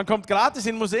free. Man kommt gratis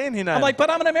in Museen I'm hinein. like, but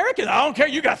I'm an American. I don't care.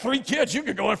 You got 3 kids. You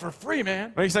can go in for free,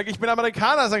 man. Wenn ich sage, ich bin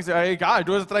Amerikaner, sagen sie, egal,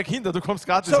 du hast 3 Kinder, du kommst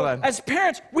gratis So rein. as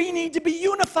parents, we need to be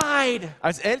unified.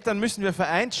 Als Eltern müssen wir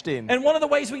vereint stehen. And one of the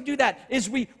ways we do that is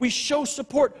we show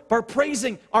support by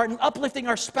praising and uplifting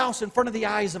our spouse in front of the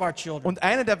eyes of our children. Und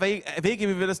einer der Wege,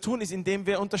 wie wir das tun, ist, indem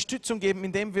wir Unterstützung geben,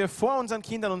 indem wir vor unseren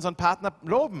Kindern unseren Partner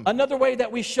loben. Another way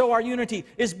that we show our unity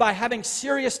is by having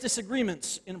serious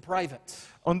disagreements in private.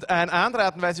 Und eine andere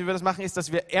Art und Weise, wie wir das machen, ist,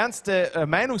 dass wir ernste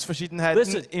Meinungsverschiedenheiten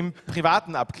Listen. im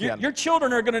Privaten abklären. Your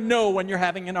children are going to know when you're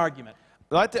having an argument.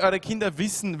 Leute, eure Kinder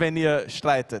wissen, wenn ihr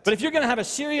streitet. But if you're going to have a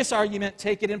serious argument,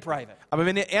 take it in private. Aber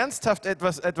wenn ihr ernsthaft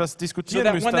etwas So diskutieren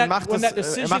that müsst, when dann that macht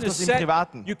decision das is im set,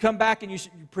 Privaten. you come back and you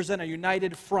present a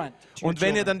united front to your Und wenn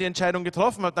ihr children. dann die Entscheidung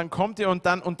getroffen habt, dann kommt ihr und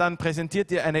dann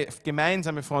präsentiert ihr eine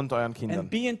gemeinsame Front euren Kindern. And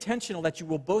be intentional that you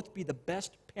will both be the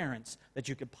best parents that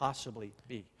you could possibly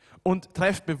be. Und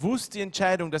trefft bewusst die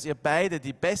Entscheidung, dass ihr beide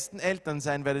die besten Eltern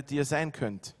sein werdet, die ihr sein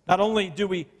könnt. Not only do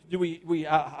we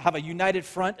have a united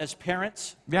front as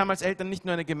parents, Wir haben als Eltern nicht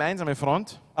nur eine gemeinsame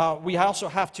Front, we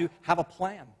also have to have a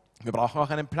plan. wir brauchen auch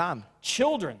einen Plan.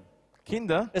 Children,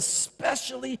 Kinder,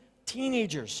 especially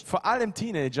teenagers, vor allem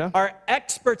Teenager, are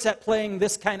experts at playing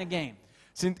this kind of game.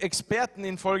 sind Experten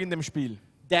in folgendem Spiel.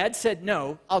 Dad said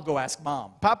no, I'll go ask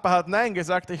mom. Papa hat Nein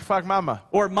gesagt, ich frage Mama.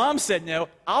 Or mom said no,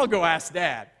 I'll go ask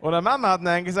dad. Oder Mama hat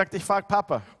Nein gesagt, ich frage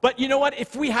Papa. But you know what?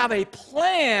 If we have a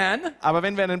plan, Aber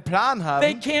wenn wir einen Plan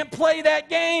they haben, can't play that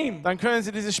game. dann können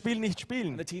sie dieses Spiel nicht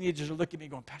spielen. The teenagers are looking at me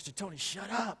going, Pastor Tony, shut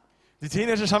up. Die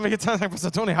Teenager schauen mich jetzt an und sagen,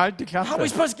 Pastor Tony, halt die How are we Klappe.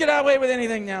 supposed to get away with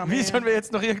anything now, Wie sollen man? wir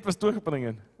jetzt noch irgendwas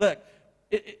durchbringen? Look,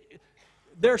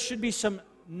 there should be some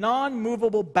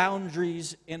non-movable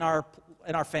boundaries in our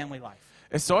family life.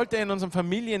 Es sollte in unserem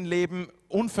Familienleben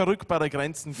unverrückbare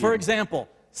Grenzen For geben. example,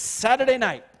 Saturday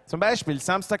night, Zum Beispiel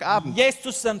Samstagabend,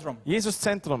 Jesus Centrum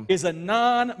Jesuszentrum is a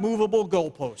non-movable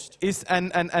goalpost. ist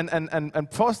ein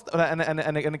Post oder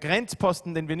eine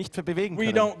Grenzposten, den wir nicht bewegen We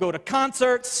können. don't go to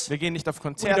concerts. Wir gehen nicht auf We don't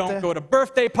Konzerte, go to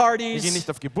birthday wir parties. gehen nicht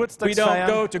auf We don't Geburtstagsfeiern,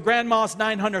 go to grandma's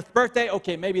 900th birthday.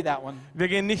 Okay, maybe that one. wir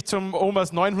gehen nicht zum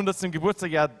Omas 900.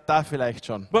 Geburtstag, ja, da vielleicht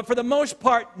schon. But for the most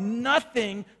part,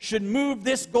 nothing should move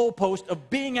this goalpost of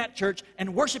being at church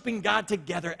and worshiping God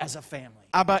together as a family.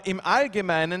 Aber im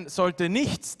Allgemeinen sollte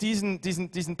nichts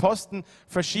diesen Posten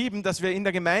verschieben, dass wir in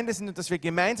der Gemeinde sind und dass wir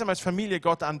gemeinsam als Familie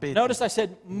Gott anbeten. Notice I said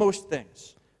most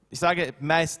things. Ich sage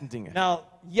meisten Dinge. Now,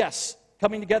 yes,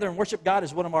 coming together and worship God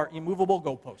is one of our immovable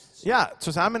goalposts. Ja,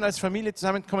 zusammen als Familie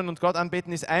zusammenkommen und Gott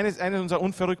anbeten ist eines unserer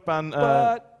unverrückbaren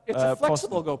But it's a flexible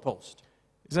Posten. goalpost.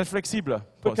 Ist ein flexibler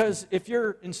Posten. Because if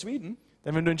you're in Sweden,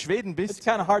 Denn wenn du in Schweden it's bist,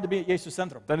 kind of hard to be at Jesus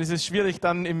Centrum. dann ist es schwierig,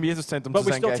 dann im Jesuszentrum But zu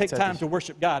we sein still take time gleichzeitig. to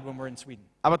worship God when we're in Sweden.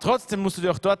 Aber trotzdem musst du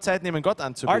dir auch dort Zeit nehmen, Gott Our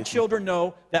anzubeten. children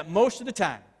know that most of the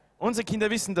time, Unsere Kinder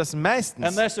wissen das meistens,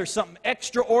 unless there's something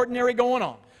extraordinary going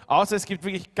on, außer es gibt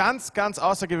wirklich ganz we're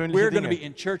außergewöhnliche going to be Dinge.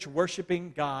 in church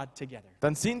worshiping God together.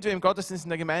 Dann sind wir im Gottesdienst in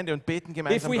der Gemeinde und beten If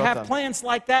gemeinsam we Gott have an. plans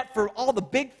like that for all the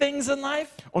big things in life,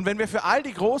 Und wenn wir für all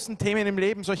die großen Themen im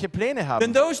Leben solche Pläne then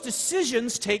haben, those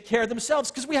decisions take care of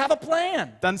themselves because we have a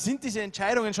plan. dann sind diese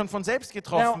Entscheidungen schon von selbst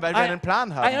getroffen, weil wir einen Plan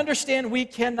I haben. understand we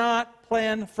cannot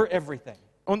plan for everything.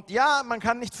 Und ja, man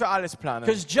kann nicht für alles planen.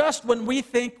 Because just when we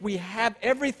think we have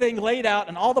everything laid out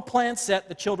and all the plans set,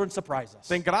 the children surprise us.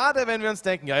 Denn gerade wenn wir uns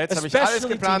denken, ja, jetzt habe ich alles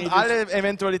Especially geplant, teenagers. alle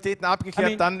Eventualitäten I abgeklärt,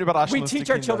 mean, dann überraschen we uns die teach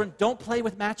our Kinder. children, don't play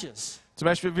with matches. Zum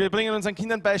Beispiel, wir bringen unseren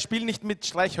Kindern bei, spiel nicht mit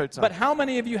Streichhölzern. But how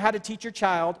many of you had to teach your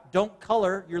child, don't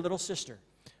color your little sister?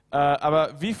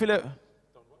 Aber wie viele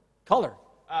Color.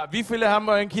 haben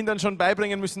euren Kindern schon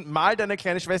beibringen müssen, mal deine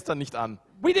kleine Schwester nicht an?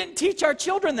 We didn't teach our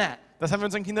children that. Das haben wir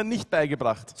unseren Kindern nicht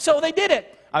beigebracht. So they did it.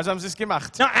 Also haben sie es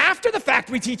gemacht. Now, after the fact,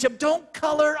 we teach them, don't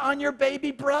color on your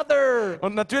baby brother.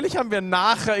 Und natürlich haben wir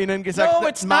nachher ihnen gesagt, No,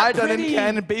 it's mal not deinen pretty.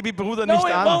 kleinen Babybruder No, nicht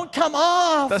it an. won't come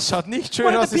off. Das schaut nicht schön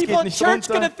What are aus, the es people geht in nicht church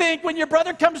going to runter. think when your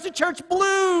brother comes to church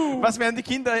blue? Was werden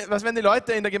die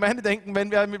Leute in der Gemeinde denken,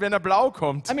 wenn er blau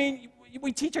kommt? I mean,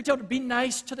 we teach our children, be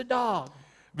nice to the dog.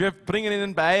 Wir bringen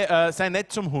ihnen bei, sei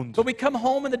nett zum Hund. But we come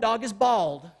home and the dog is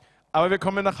bald. Aber wir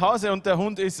kommen nach Hause und der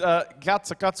Hund ist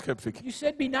glatzköpfig. You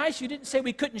said be nice. You didn't say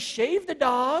we couldn't shave the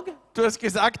dog. Du hast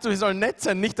gesagt, wir sollen nett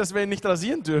sein, nicht, dass wir ihn nicht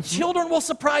rasieren dürfen. Children will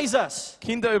surprise us.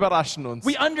 Kinder überraschen uns.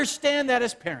 We understand that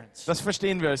as parents. Das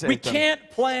verstehen wir als We Eltern. can't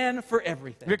plan for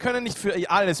everything. Wir können nicht für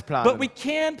alles But we planen.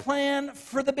 can plan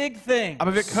for the big things.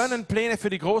 Aber wir können Pläne für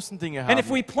die großen Dinge And if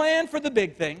haben. we plan for the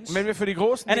big things, Und wenn wir für die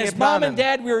großen and Dinge as mom and planen,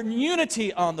 dad, we're in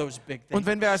unity on those big und things,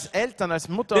 wenn wir als Eltern, als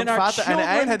Mutter then und our Vater eine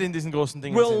children Einheit in diesen großen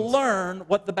Dingen will sind, learn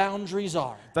what the boundaries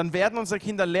are. dann werden unsere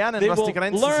Kinder lernen, They was die will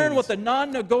Grenzen learn what sind. the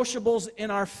non-negotiables in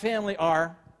our family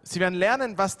are, Sie werden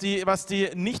lernen, was die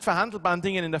nicht verhandelbaren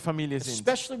Dinge in der Familie sind.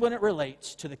 especially when it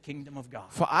relates to the kingdom of God.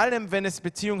 Vor allem, wenn es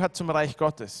Beziehung hat zum Reich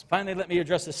Gottes. Finally, let me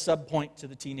address a subpoint to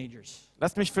the teenagers.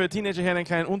 Lasst mich für Teenager hier einen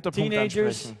kleinen Unterpunkt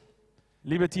Teenagers. ansprechen.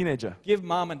 Liebe Teenager, Give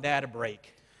mom and dad a break.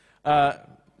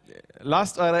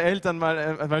 lasst eure Eltern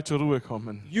mal zur Ruhe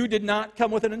kommen. You did not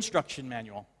come with an instruction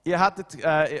manual. Ihr hattet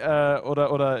ihr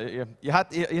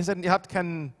habt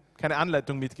keine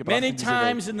Anleitung mitgebracht. Many In diese Welt.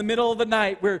 times in the middle of the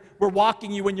night, we're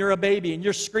walking you when you're a baby and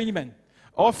you're screaming.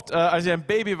 Oft, als ihr ein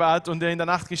Baby wart und ihr in der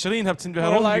Nacht geschrien habt, sind wir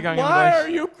We're like, herumgegangen und why are euch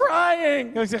you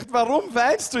crying? gesagt, warum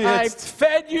weinst du I jetzt?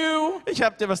 fed you. Ich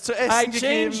habe dir was zu I essen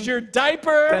changed gegeben. your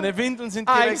diaper. Deine Windeln sind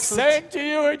I gewechselt. sang to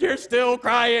you and you're still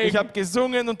crying. Ich habe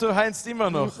gesungen und du weinst immer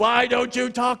noch. Why don't you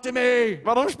talk to me?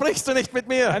 Warum sprichst du nicht mit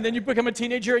mir? And then you become a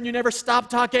teenager and you never stop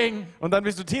talking. Und dann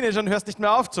bist du Teenager und hörst nicht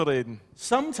mehr auf zu reden.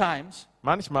 Sometimes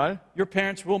Manchmal your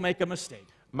parents will make a mistake.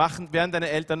 werden deine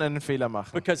Eltern einen Fehler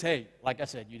machen. Because, hey, like I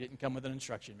said, you didn't come with an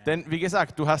instruction manual. Denn wie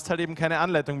gesagt, du hast halt eben keine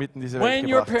Anleitung mit in diese Welt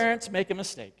When your gebracht. parents make a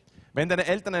mistake Wenn deine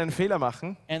Eltern einen Fehler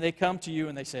machen and they come to you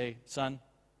and they say, son,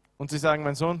 und sie sagen,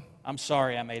 mein Sohn, I'm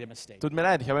sorry I made a mistake. tut mir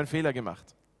leid, ich habe einen Fehler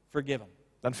gemacht, Forgive them.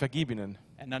 dann vergib ihnen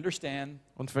And understand,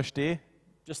 und versteh,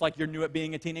 just like you're new at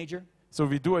being a teenager, so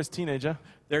wie du als Teenager,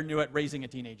 they're new at raising a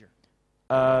teenager.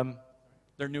 ähm,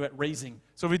 They're new at raising.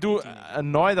 so wie du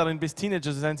neu darin bist, Teenager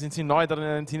zu sein, sind sie neu darin,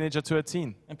 einen Teenager zu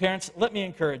erziehen. And parents, let me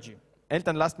encourage you.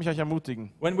 Eltern, lasst mich euch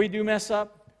ermutigen, When we do mess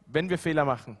up, wenn wir Fehler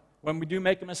machen, when we do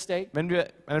make a mistake, wenn wir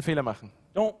einen Fehler machen,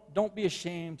 don't be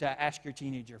ashamed to ask your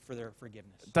teenager for their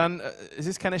forgiveness. dann es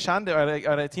ist keine Schande,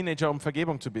 eure Teenager um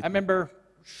Vergebung zu I bitten. remember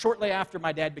shortly after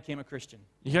my dad became a Christian,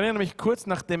 Ich erinnere mich kurz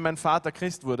nachdem mein Vater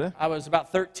Christ wurde, I was about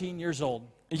 13 years old,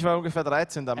 ich war ungefähr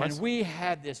 13 and damals, we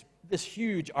had this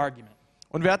huge argument.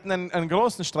 und wir hatten einen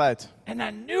großen Streit. And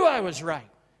I knew I was right.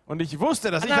 Und ich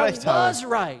wusste, dass And ich I recht habe. was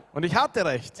right. Und ich hatte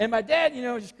recht. And my dad,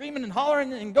 screaming and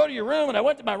hollering and go to your room. And I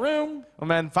went to my room. Und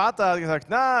mein Vater hat gesagt,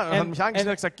 na, und hat And, mich angeschaut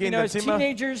und gesagt, geh in dein as Zimmer.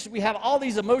 teenagers, we have all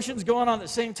these emotions going on at the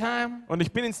same time. Und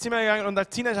ich bin ins Zimmer gegangen und als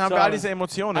Teenager haben So wir all I was- diese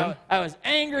Emotionen. I was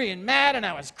angry and mad and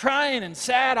I was crying and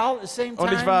sad all at the same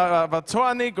Und ich time. war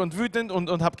zornig und wütend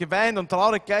und habe geweint und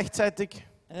traurig gleichzeitig.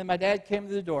 And then my dad came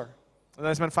to the door Und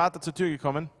dann ist mein Vater zur Tür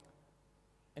gekommen.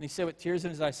 and he said with tears in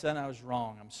his eyes, son, I was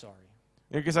wrong. I'm sorry.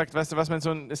 Er hat gesagt, weißt du was, mein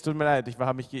Sohn, es tut mir leid, ich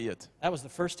habe mich geirrt. That was the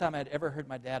first time I'd ever heard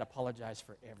my dad apologize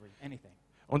for anything.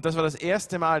 Und das war das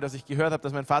erste Mal, dass ich gehört habe,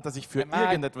 dass mein Vater sich für And my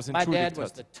irgendetwas dad entschuldigt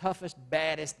was the hat. toughest,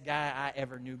 baddest guy I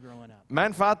ever knew growing up.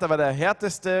 Mein Vater war der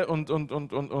härteste und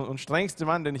strengste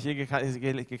Mann, den ich je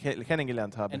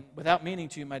kennengelernt habe. And without meaning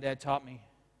to, my dad taught me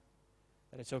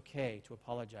that it's okay to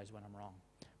apologize when I'm wrong.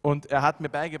 Und er hat mir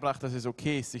beigebracht, dass es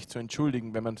okay ist, sich zu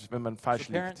entschuldigen, wenn man falsch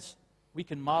So liegt. parents, we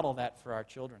can model that for our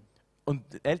children. Und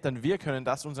Eltern, wir können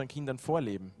das unseren Kindern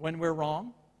vorleben. When we're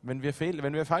wrong, Wenn wir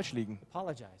falsch liegen,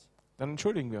 apologize. dann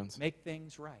entschuldigen wir uns. Make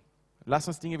things right. Lass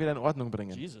uns Dinge wieder in Ordnung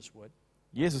bringen. Jesus would.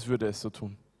 Jesus würde es so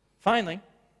tun. Finally,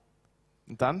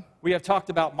 Und dann, we have talked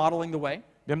about modeling the way.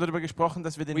 wir haben darüber gesprochen,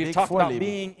 dass wir den We've Weg talked about vorleben.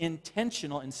 being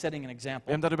intentional in setting an Wir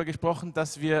example. haben darüber gesprochen,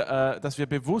 dass wir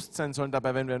bewusst sein sollen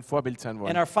dabei, wenn wir ein Vorbild sein And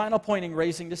wollen. our final point in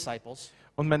raising disciples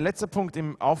Und mein letzter Punkt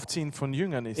im Aufziehen von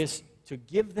Jüngern ist, is to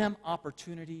give them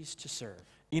opportunities to serve.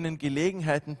 ihnen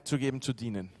Gelegenheiten zu geben, zu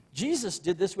dienen. Jesus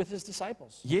did this with his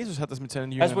disciples. Jesus hat das mit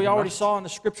seinen As Jüngern we already gemacht. saw in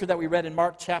the scripture that we read in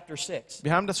Mark chapter 6,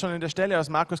 Wir haben das schon in der Stelle aus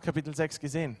Markus Kapitel 6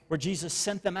 gesehen. where Jesus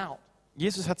sent them out.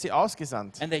 Jesus hat sie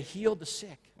ausgesandt. And they healed the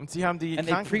sick. Und sie haben die And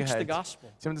they Kranken preached the geheilt. gospel.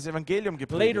 Sie haben das Evangelium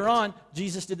gepredigt. Later on,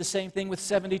 Jesus did the same thing with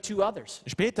 72 others.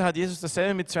 Später hat Jesus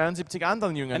dasselbe mit 72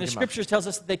 anderen Jüngern And the gemacht. scriptures tells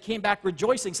us that they came back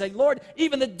rejoicing, saying, Lord,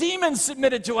 even the demons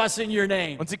submitted to us in your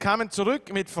name. Und sie kamen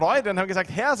zurück mit Freude und haben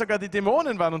gesagt, Herr, sogar die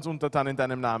Dämonen waren uns untertan in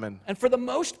deinem Namen. And for the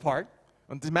most part,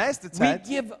 Und die meiste we Zeit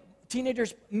give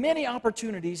teenagers many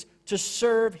opportunities to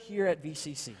serve here at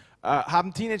VCC.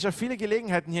 haben Teenager viele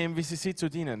Gelegenheiten, hier im VCC zu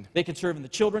dienen. They can serve in the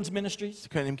children's ministries, Sie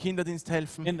können im Kinderdienst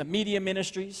helfen, in the media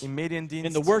ministries, im in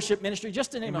Mediendienst, the worship ministry,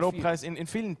 just to im name a few. Lobpreis, in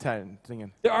vielen Teilen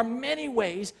Dingen. There are many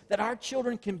ways that our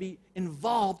children can be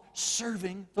involved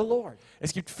serving the Lord.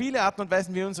 Es gibt viele Arten und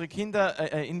Weisen, wie unsere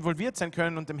Kinder involviert sein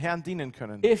können und dem Herrn dienen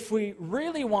können. If we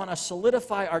really want to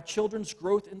solidify our children's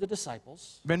growth into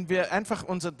disciples, Wenn wir einfach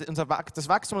das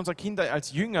Wachstum unserer Kinder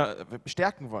als Jünger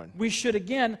stärken wollen, we should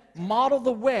again model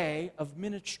the way of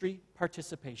ministry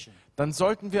participation. dann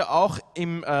sollten wir auch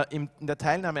in der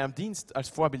Teilnahme am Dienst als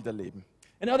Vorbilder leben.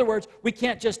 In other words, we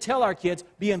can't just tell our kids,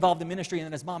 be involved in ministry, and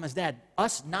then as mom and dad,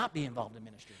 us not be involved in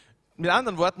ministry. Mit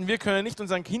anderen Worten, wir können nicht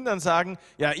unseren Kindern sagen,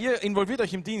 ja, ihr involviert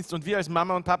euch im Dienst und wir als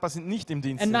Mama und Papa sind nicht im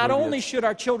Dienst And not only involviert. should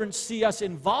our children see us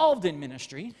involved in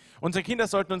ministry, Unsere Kinder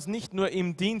sollten uns nicht nur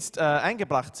im Dienst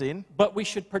eingebracht sehen, but we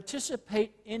should participate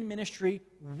in ministry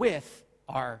with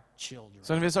our children.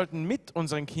 sondern wir sollten mit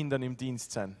unseren Kindern im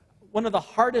Dienst sein. One of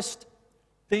the hardest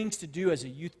things to do as a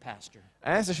youth pastor,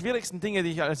 Eines der schwierigsten Dinge,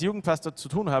 die ich als Jugendpastor zu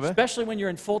tun habe, especially when you're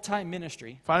in full-time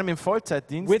ministry vor allem im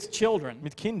Vollzeitdienst with children,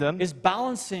 mit Kindern, is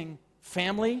balancing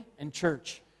family and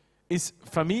church. ist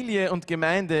Familie und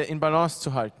Gemeinde in Balance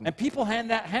zu halten. And people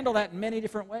handle that in many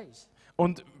different ways.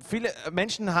 Und viele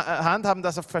Menschen handhaben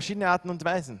das auf verschiedene Arten und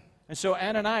Weisen. And so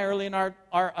Anna and I, early in our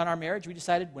marriage, we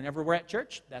decided whenever we're at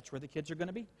church, that's where the kids are going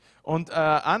to be. Und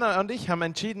Anna und ich haben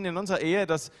entschieden in unserer Ehe,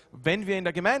 dass wenn wir in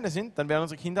der Gemeinde sind, dann werden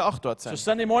unsere Kinder auch dort So sein.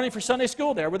 Sunday morning for Sunday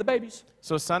school, there were the babies.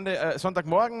 So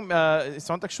Sonntagmorgen,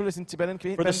 Sonntagsschule sind sie bei den For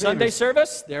the Babys. Sunday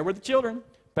service, there were the children.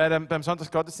 Beim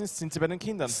Sonntagsgottesdienst sind sie bei den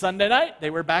Kindern. Sunday night,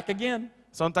 they were back again.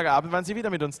 Sonntagabend waren sie wieder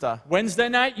mit uns da. Wednesday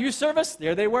night, youth service,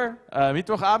 there they were.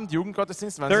 Mittwochabend,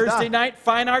 Jugendgottesdienst, waren Thursday sie da. night,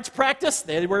 fine arts practice,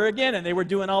 they were again, and they were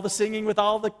doing all the singing with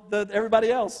all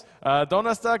everybody else.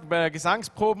 Donnerstag bei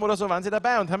Gesangsproben oder so waren sie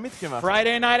dabei und haben mitgemacht.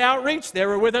 Friday night outreach, they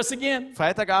were with us again.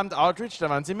 Freitagabend Outreach, da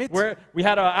waren sie mit. We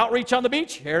had an outreach on the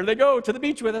beach, here they go to the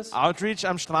beach with us. Outreach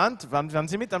am Strand, waren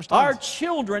sie mit am Our Strand.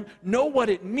 children know what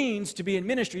it means to be in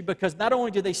ministry because not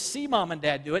only did they see mom and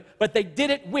dad do it, but they did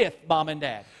it with mom and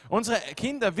dad. Unsere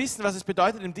Kinder wissen, was es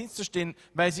bedeutet, im Dienst zu stehen,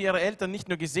 weil sie ihre Eltern nicht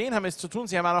nur gesehen haben, es zu tun,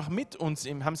 sie haben auch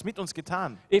haben es mit uns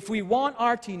getan. If we want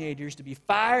our teenagers to be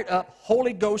fired up,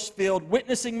 Holy Ghost-filled,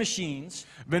 witnessing machines,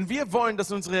 Wenn wir wollen,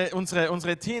 dass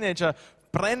unsere Teenager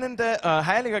brennende,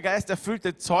 Heiliger Geist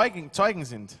erfüllte Zeugen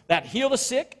sind, that heal the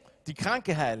sick, die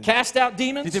Kranke heilen, cast out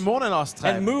die demons, Dämonen and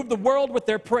austreiben move the world with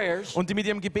their prayers, und die mit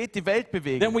ihrem Gebet die Welt then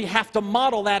bewegen, we have to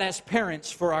model that as parents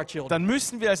for our children. dann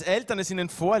müssen wir als Eltern es ihnen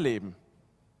vorleben.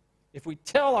 If we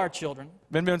tell our children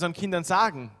Wenn wir unseren Kindern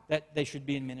sagen, that they should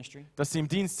be in ministry, dass sie im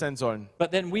Dienst sein sollen,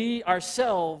 but then we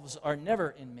ourselves are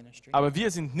never in ministry. aber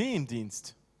wir sind nie im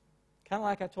Dienst. Kind of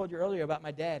like I told you earlier about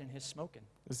my dad and his smoking.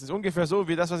 Das ist ungefähr so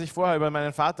wie das, was ich vorher über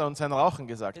meinen Vater und sein Rauchen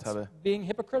gesagt It's habe. being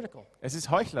hypocritical. Es ist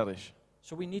heuchlerisch.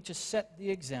 So we need to set the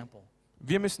example.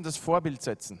 Wir müssen das Vorbild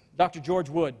setzen. Dr.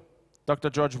 George Wood, Dr.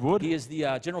 George Wood, he is the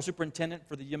General Superintendent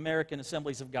for the American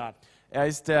Assemblies of God. er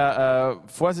ist der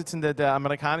Vorsitzende der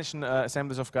amerikanischen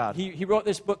Assemblies of God. He wrote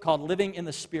this book called Living in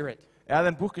the Spirit. Er hat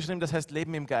ein Buch geschrieben, das heißt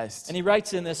Leben im Geist. And he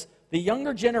writes in this, the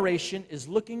younger generation is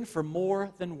looking for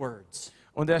more than words.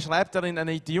 Und er schreibt darin,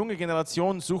 die junge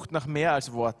Generation sucht nach mehr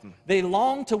als Worten. They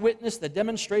long to witness the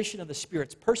demonstration of the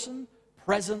Spirit's person,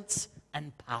 presence,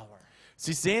 and power.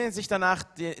 Sie sehnen sich danach,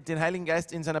 den Heiligen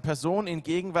Geist in seiner Person, in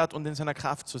Gegenwart und in seiner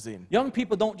Kraft zu sehen. Young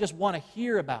people don't just want to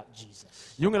hear about Jesus.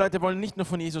 Junge Leute wollen nicht nur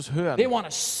von Jesus hören. They want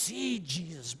to see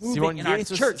Jesus Sie wollen moving in our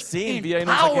Jesus church sehen, in wie er in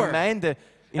unserer power. Gemeinde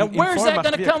in And where's that Vollmacht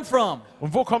going to come wirkt. from?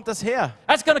 Und wo kommt das her?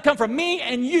 That's going to come from me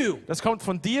and you. Das kommt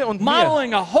von dir und mir,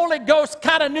 Modeling a Holy Ghost,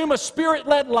 Katanuma,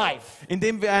 Spirit-led life.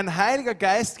 indem wir ein Heiliger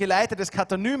Geist geleitetes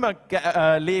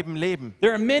Katanyma-Leben leben.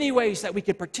 There are many ways that we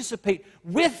can participate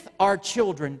with our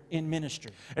children in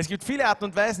ministry. Es gibt viele Arten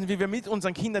und Weisen, wie wir mit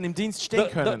unseren Kindern im Dienst stehen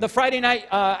können. The Friday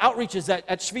night outreaches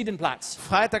at Schwedenplatz.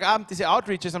 Freitagabend diese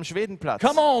Outreaches am Schwedenplatz.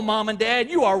 Come on, Mom and Dad,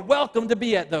 you are welcome to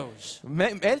be at those.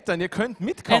 Eltern, ihr könnt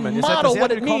mitkommen, And ihr seid da model sehr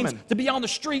what it means willkommen. to be on the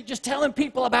street just telling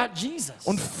people about Jesus.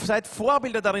 Und seid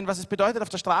Vorbilder darin, was es bedeutet, auf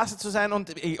der Straße zu sein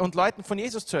und Leuten von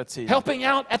Jesus zu erzählen. Helping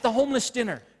out at the homeless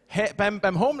dinner. Beim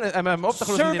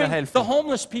Obdachlosen Serving helfen. the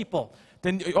homeless people.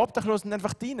 den Obdachlosen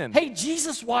einfach dienen. Hey,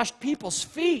 Jesus washed people's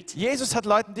feet. Jesus hat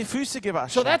Leuten die Füße So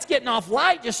gewaschen. that's getting off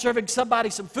light, just serving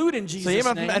somebody some food in So Jesus'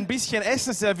 jemandem name. ein bisschen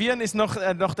Essen servieren ist noch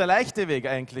der leichte Weg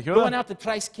eigentlich, Going oder? out to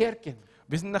Treiskirchen,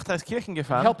 Wir sind nach Dreiskirchen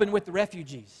gefahren, helping with the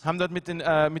refugees. haben dort mit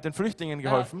den Flüchtlingen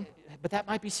geholfen. But that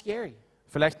might be scary.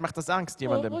 Vielleicht macht das Angst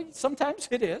jemandem. Well, sometimes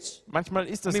it is. Manchmal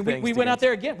ist I das mean, we went out beängstigend.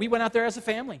 there again. We went out there as a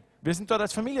family. Wir sind dort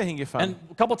als Familie hingefahren.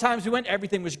 And a couple times we went,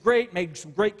 everything was great, made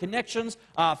some great connections,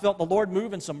 felt the Lord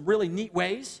move in some really neat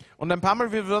ways. Und ein paar Mal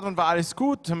wie wir dort waren, war alles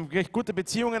gut, haben recht gute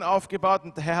Beziehungen aufgebaut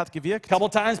und der Herr hat gewirkt. A couple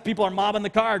times people are mobbing the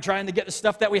car trying to get the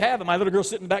stuff that we have, and my little girl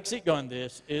sitting in the back seat going,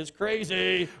 this is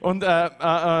crazy. Und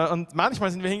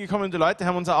manchmal sind wir hingekommen und die Leute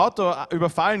haben unser Auto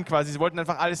überfallen quasi. Sie wollten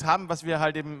einfach alles haben, was wir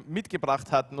halt eben mitgebracht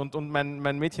hatten. Und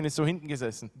mein Mädchen ist so hinten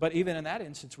gesessen. But even in that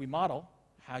instance, we model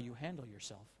how you handle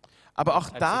yourself Aber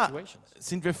auch at da situations.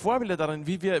 sind wir Vorbilder darin,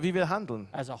 wie wir handeln.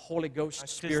 As a Holy Ghost,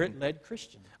 Christen. Spirit-led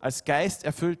Christian. Als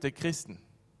geisterfüllte Christen.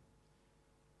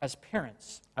 As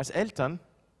parents, Als Eltern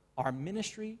our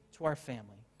ministry to our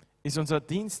family ist unser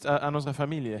Dienst an unserer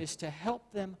Familie, is to help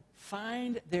them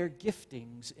find their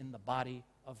giftings in the body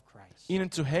of Christ. ihnen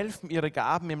zu helfen, ihre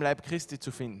Gaben im Leib Christi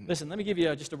zu finden. Listen, let me give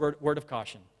you just a word of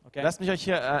caution, okay? Lasst mich euch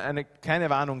hier eine kleine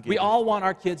Warnung We geben. all want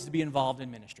our kids to be involved in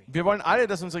ministry. Wir wollen alle,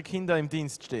 dass unsere Kinder im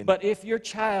Dienst stehen. But if your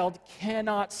child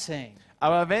cannot sing,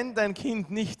 Aber wenn dein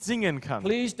Kind nicht singen kann,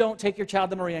 please don't take your child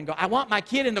to Maria and go, I want my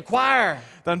kid in the choir.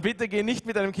 dann bitte geh nicht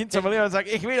mit deinem Kind zur Maria und sag,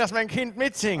 ich will, dass mein Kind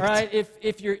mitsingt. All right?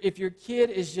 If your kid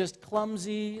is just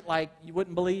clumsy, like you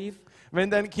wouldn't believe. Wenn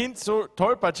dein Kind so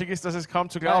tollpatschig ist, dass es kaum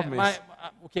zu My, glauben my, ist.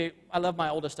 okay, I love my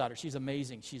oldest daughter. She's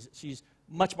amazing. She's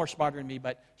much more smarter than me,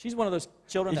 but she's one of those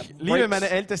children that Ich liebe meine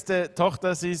breaks. älteste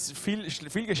Tochter, sie ist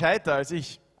viel gescheiter als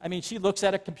ich. I mean, she looks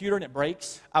at a computer and it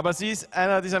breaks. Aber sie ist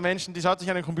einer dieser Menschen, die schaut sich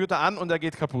einen Computer an und er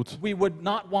geht kaputt. We would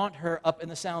not want her up in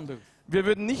the sound booth. Wir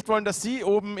würden nicht wollen, dass sie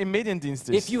oben im Mediendienst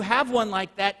If ist. you have one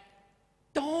like that,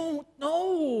 don't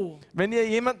know. Wenn ihr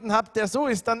jemanden habt, der so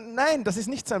ist, dann nein, das ist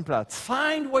nicht sein Platz.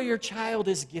 Find where your child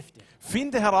is gifted.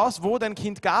 Finde heraus, wo dein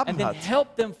Kind Gaben And then hat.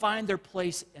 help them find their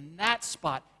place in that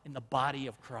spot in the body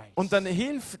of Christ. Und dann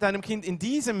hilf deinem Kind in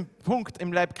diesem Punkt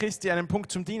im Leib Christi einen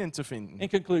Punkt zum Dienen zu finden. In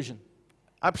conclusion,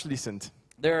 Abschließend.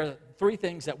 there are 3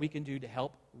 things that we can do to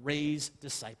help raise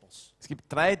disciples. Es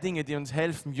gibt 3 Dinge, die uns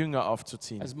helfen, Jünger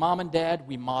aufzuziehen. As mom and dad,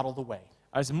 we model the way.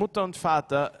 Als Mutter und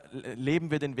Vater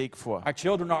leben wir den Weg vor. Our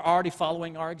children are already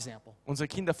following our example. Unsere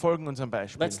Kinder folgen unserem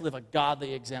Beispiel. Let's live a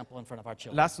godly example in front of our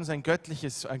children. Lasst uns ein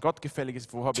gottgefälliges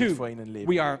Vorbild 2, vor ihnen leben.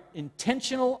 we are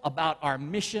intentional about our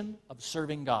mission of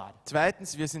serving God.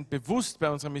 Zweitens, wir sind bewusst bei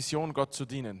unserer Mission, Gott zu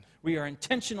dienen. We are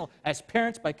intentional as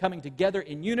parents by coming together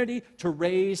in unity to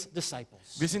raise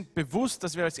disciples. Wir sind bewusst,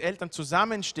 dass wir als Eltern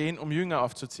zusammenstehen, um Jünger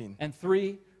aufzuziehen. And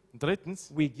 3, Und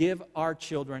drittens, we give our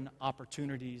children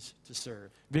opportunities to serve.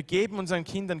 wir geben unseren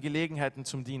Kindern Gelegenheiten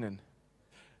zum Dienen.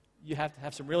 You have to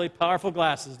have some really powerful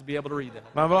glasses to be able to read that.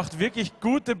 Man braucht wirklich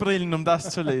gute Brillen, um das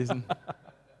zu lesen.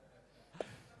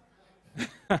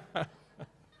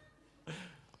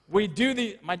 We do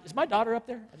the. Is my daughter up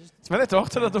there? Ist meine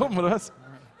Tochter da oben, oder was?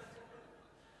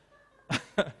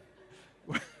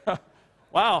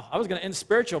 Wow, I was going to end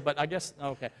spiritual, but I guess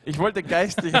okay. Ich wollte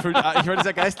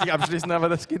sehr geistlich abschließen, aber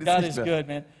das geht God jetzt is nicht mehr. good,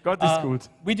 man. Gott ist gut.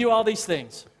 We do all these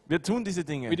things. Wir tun diese We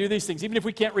Dinge. do these things, even if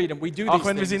we can't read them. We do Auch these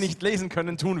wenn wir sie things. nicht lesen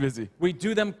können, tun wir sie. We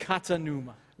do them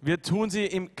katanuma. Wir tun sie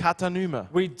im Katanyma.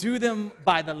 We do them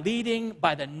by the leading,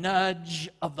 by the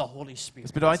nudge of the Holy Spirit.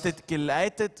 Das bedeutet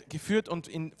geleitet, geführt und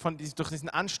durch diesen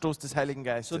Anstoß des Heiligen So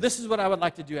Geistes. this is what I would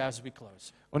like to do as we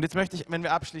close. Und jetzt möchte ich, wenn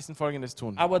wir abschließen, Folgendes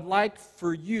tun. I would like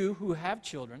for you who have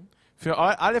children Für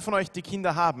alle von euch, die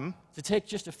Kinder haben, to take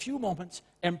just a few moments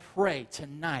and pray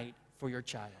tonight for your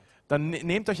child. dann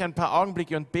nehmt euch ein paar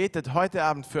Augenblicke und betet heute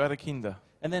Abend für eure Kinder.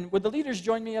 And then would the leaders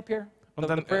join me up here? Und The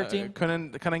dann prayer team?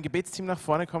 kann ein Gebetsteam nach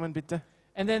vorne kommen, bitte.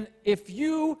 And then if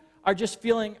you are just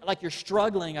feeling like you're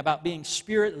struggling about being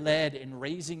spirit-led in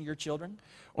raising your children,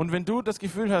 Und wenn du das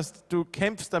Gefühl hast, du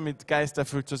kämpfst damit,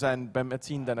 geisterfüllt zu sein beim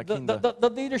Erziehen deiner the Kinder.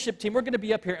 leadership team, we're going to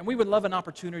be up here and we would love an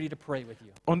opportunity to pray with you.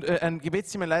 Und ein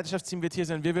Gebetsteam, ein Leidenschaftsteam wird hier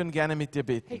sein, wir würden gerne mit dir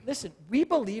beten. Hey, listen, we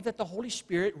believe that the Holy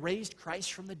Spirit raised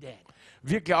Christ from the dead.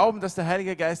 Wir glauben, dass der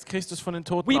Heilige Geist Christus von den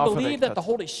Toten We believe auferweckt that the hat.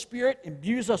 Holy Spirit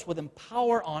imbues us with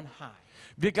power on high.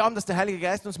 Wir glauben, dass der Heilige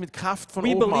Geist uns mit Kraft von We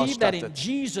oben believe that in ausstattet.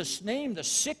 Jesus' name the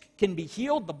sick can be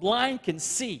healed, the blind can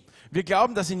see. Wir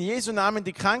glauben, dass in Jesu Namen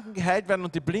die Kranken geheilt werden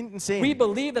und die Blinden We sehen.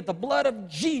 believe that the blood of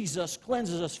Jesus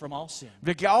cleanses us from all sin.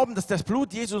 Wir glauben, dass das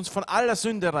Blut Jesu uns von aller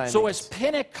Sünde So as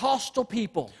reinigt. Pentecostal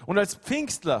people Und als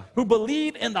Pfingstler, who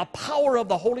believe in the power of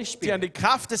the Holy die an Spirit, die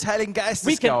Kraft des Heiligen we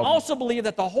Geistes can glauben, also believe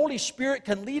that the Holy Spirit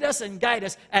can lead us and guide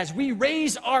us as we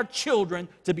raise our children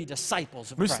to be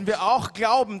disciples of müssen Christ. wir auch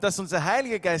glauben, dass unser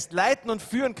Heiliger Geist leiten und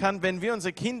führen kann, wenn wir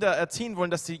unsere Kinder erziehen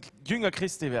wollen, dass sie Jünger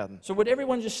Christi werden. So would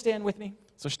everyone just stand with me?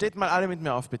 So steht mal alle mit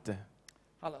mir auf, bitte.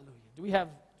 Hallelujah. Do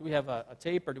we have a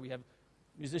tape or do we have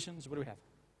musicians? What do we have?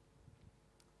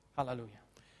 Hallelujah.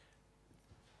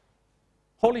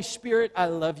 Holy Spirit, I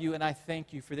love you and I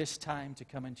thank you for this time to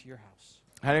come into your house.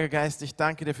 Heiliger Geist, ich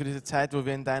danke dir für diese Zeit, wo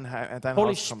wir in dein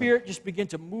Holy Haus kommen. Spirit, just begin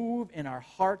to move in our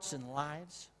hearts and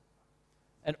lives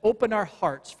and open our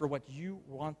hearts for what you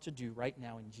want to do right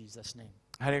now in Jesus' name.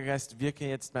 Heiliger Geist, wirke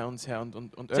jetzt bei uns, Herr, und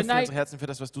öffne Tonight- unsere Herzen für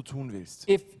das, was du tun willst.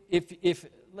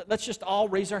 Let's just all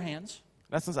raise our hands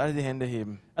Lass uns alle die Hände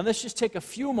heben and let's just take a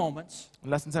few moments und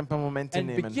lass uns ein paar Momente and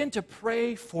nehmen begin to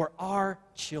pray for our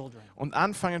children. und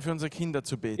anfangen, für unsere Kinder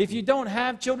zu beten. If you don't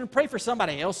have children, pray for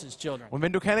somebody else's children. Und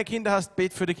wenn du keine Kinder hast,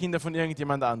 bet für die Kinder von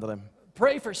irgendjemand anderem.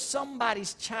 Pray for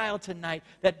somebody's child tonight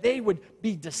that they would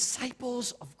be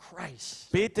disciples of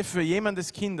Christ. Bete für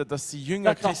jemandes Kinder, dass sie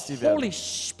Jünger That Christi the Holy werden.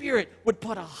 Spirit would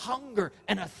put a hunger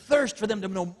and a thirst for them to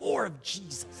know more of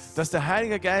Jesus. Dass der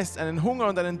Heilige Geist einen Hunger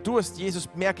und einen Durst, Jesus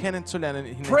mehr kennenzulernen,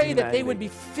 Pray that they would hineinlegt. be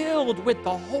filled with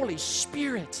the Holy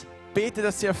Spirit. Bete,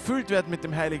 dass sie erfüllt werden mit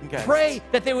dem Heiligen Geist. Pray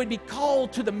that they would be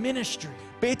called to the ministry.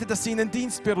 Bete, dass sie in den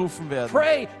Dienst berufen werden.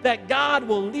 Pray that God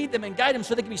will lead them and guide them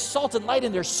so they can be salt and light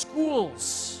in their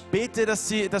schools. Bete,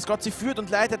 dass Gott sie führt und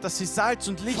leitet, dass sie Salz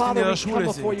und Licht in Father, ihrer we come Schule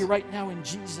before you sind. right now in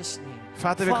Jesus' name.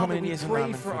 Vater, wir kommen Father, in we Jesu pray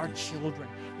Namen for für our dich. children.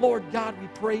 Lord God, we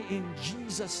pray in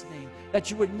Jesus' name that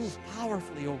you would move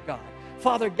powerfully, oh God.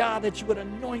 Father God, that you would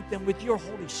anoint them with your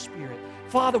Holy Spirit.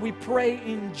 Father, we pray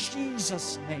in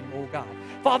Jesus' name, oh God.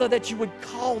 Father, that you would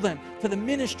call them to the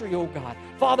ministry, oh God.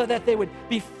 Father, that they would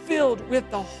be filled with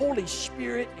the Holy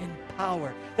Spirit and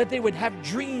power. That they would have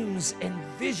dreams and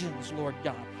visions, Lord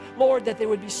God. Lord, that they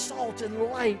would be salt and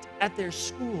light at their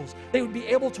schools. They would be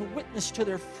able to witness to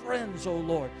their friends, oh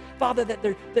Lord. Father, that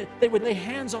they would lay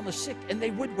hands on the sick and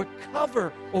they would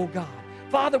recover, oh God.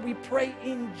 Father, we pray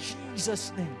in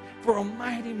Jesus' name for a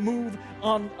mighty move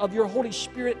of your Holy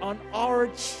Spirit on our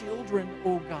children,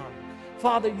 oh God.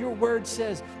 Father, your word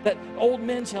says that old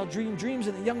men shall dream dreams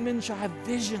and the young men shall have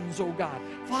visions, oh God.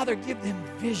 Father, give them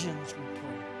visions, we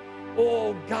pray.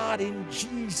 Oh God, in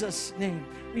Jesus' name,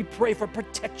 we pray for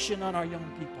protection on our young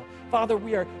people. Father,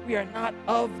 we are not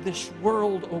of this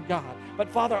world, oh God, but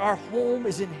Father, our home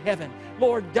is in heaven.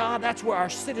 Lord God, that's where our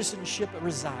citizenship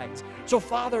resides. So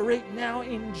Father, right now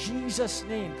in Jesus'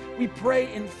 name, we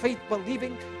pray in faith,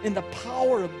 believing in the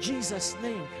power of Jesus'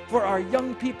 name for our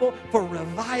young people, for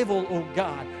revival, oh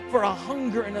God, for a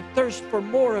hunger and a thirst for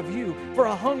more of you, for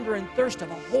a hunger and thirst of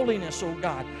holiness, oh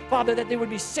God. Father, that they would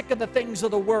be sick of the things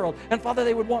of the world, and Father,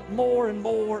 they would want more and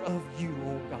more of you,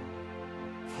 oh God.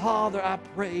 Father, I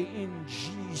pray in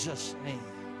Jesus' name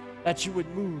that you would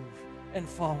move and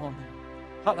fall on them.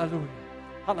 Hallelujah.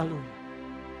 Hallelujah.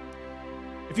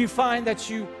 If you find that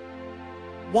you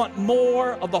want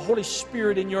more of the Holy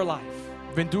Spirit in your life,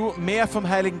 Wenn du mehr vom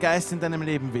Heiligen Geist in deinem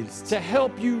Leben willst, to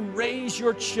help you raise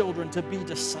your children to be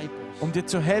disciples, dir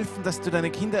zu helfen, dass du deine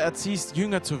Kinder erziehst,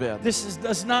 Jünger zu werden.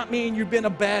 does not mean you've been a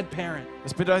bad parent,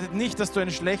 Das bedeutet nicht, dass du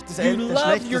ein schlechtes, You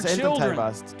love your Elternteil children.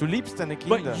 warst. Du liebst deine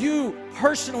Kinder. but you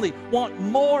personally want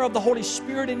more of the Holy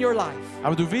Spirit in your life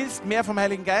Aber du willst mehr vom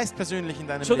Heiligen Geist persönlich in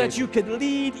deinem so that Leben. you can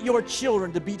lead your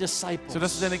children to be disciples.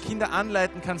 Sodass du deine Kinder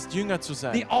anleiten kannst, Jünger zu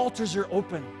sein. The altars are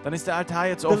open. Dann ist der Altar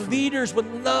jetzt The offen. leaders would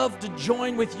love to join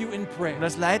with you in Und prayer.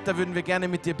 als Leiter würden wir gerne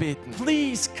mit dir beten.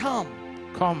 Please come.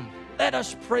 Komm, Let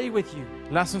us pray with you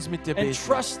lass uns mit dir and beten.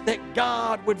 trust that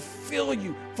God would fill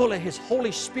you full of His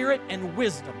Holy Spirit and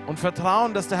wisdom Und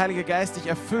vertrauen, dass der Heilige Geist dich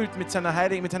erfüllt mit seinem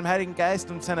Heiligen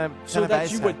Geist und seiner so that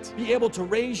you would Weisheit. be able to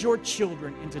raise your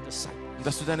children into disciples. Und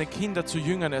dass du deine Kinder zu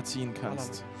Jüngern erziehen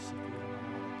kannst. Hallelujah.